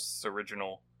by Holst's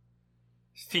original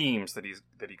themes that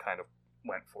he kind of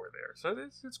went for there. So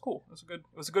it's cool. It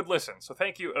was a good listen. So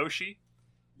thank you, Oshii,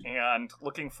 and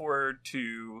looking forward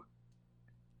to.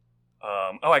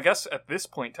 I guess at this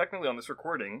point, technically on this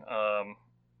recording,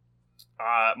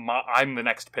 I'm the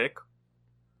next pick.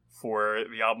 for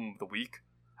the album of the week.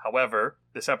 However,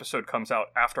 this episode comes out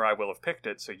after I will have picked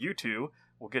it, so you two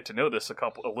will get to know this a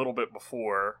little bit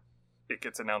before it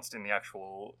gets announced in the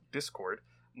actual Discord.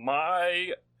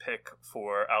 My pick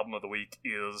for album of the week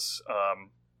is I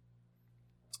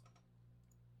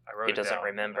wrote He it doesn't down.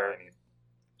 remember.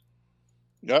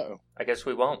 Uh-oh. I guess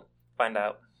we won't find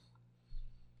out.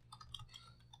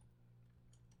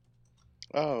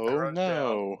 I Oh, wrote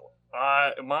no.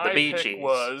 my The Bee pick Gees.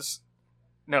 was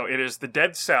it is the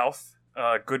Dead South,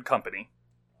 Good Company.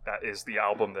 That is the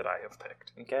album that I have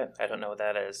picked. Okay, I don't know what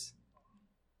that is.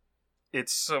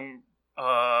 It's some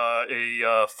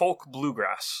a folk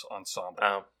bluegrass ensemble.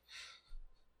 Oh,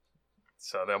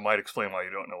 So that might explain why you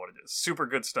don't know what it is. Super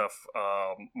good stuff.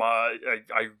 I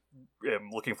am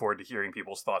looking forward to hearing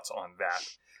people's thoughts on that,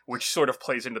 which sort of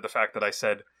plays into the fact that I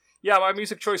said, yeah, my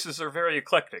music choices are very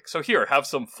eclectic. So here, have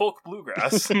some folk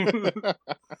bluegrass.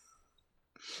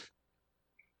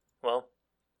 well,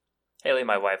 Haley,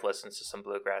 my wife, listens to some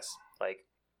bluegrass, like,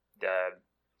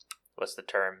 what's the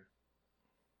term?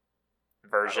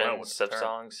 Versions what's the of term.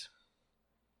 songs?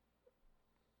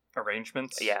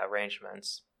 Arrangements. Yeah,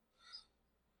 arrangements.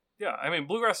 Yeah, I mean,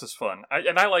 bluegrass is fun.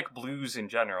 I like blues in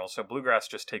general, so bluegrass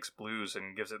just takes blues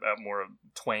and gives it that more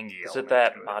twangy Is element it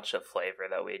that to it. matcha flavor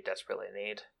that we desperately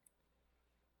need?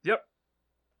 Yep.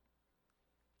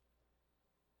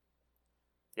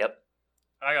 Yep.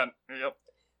 Yep.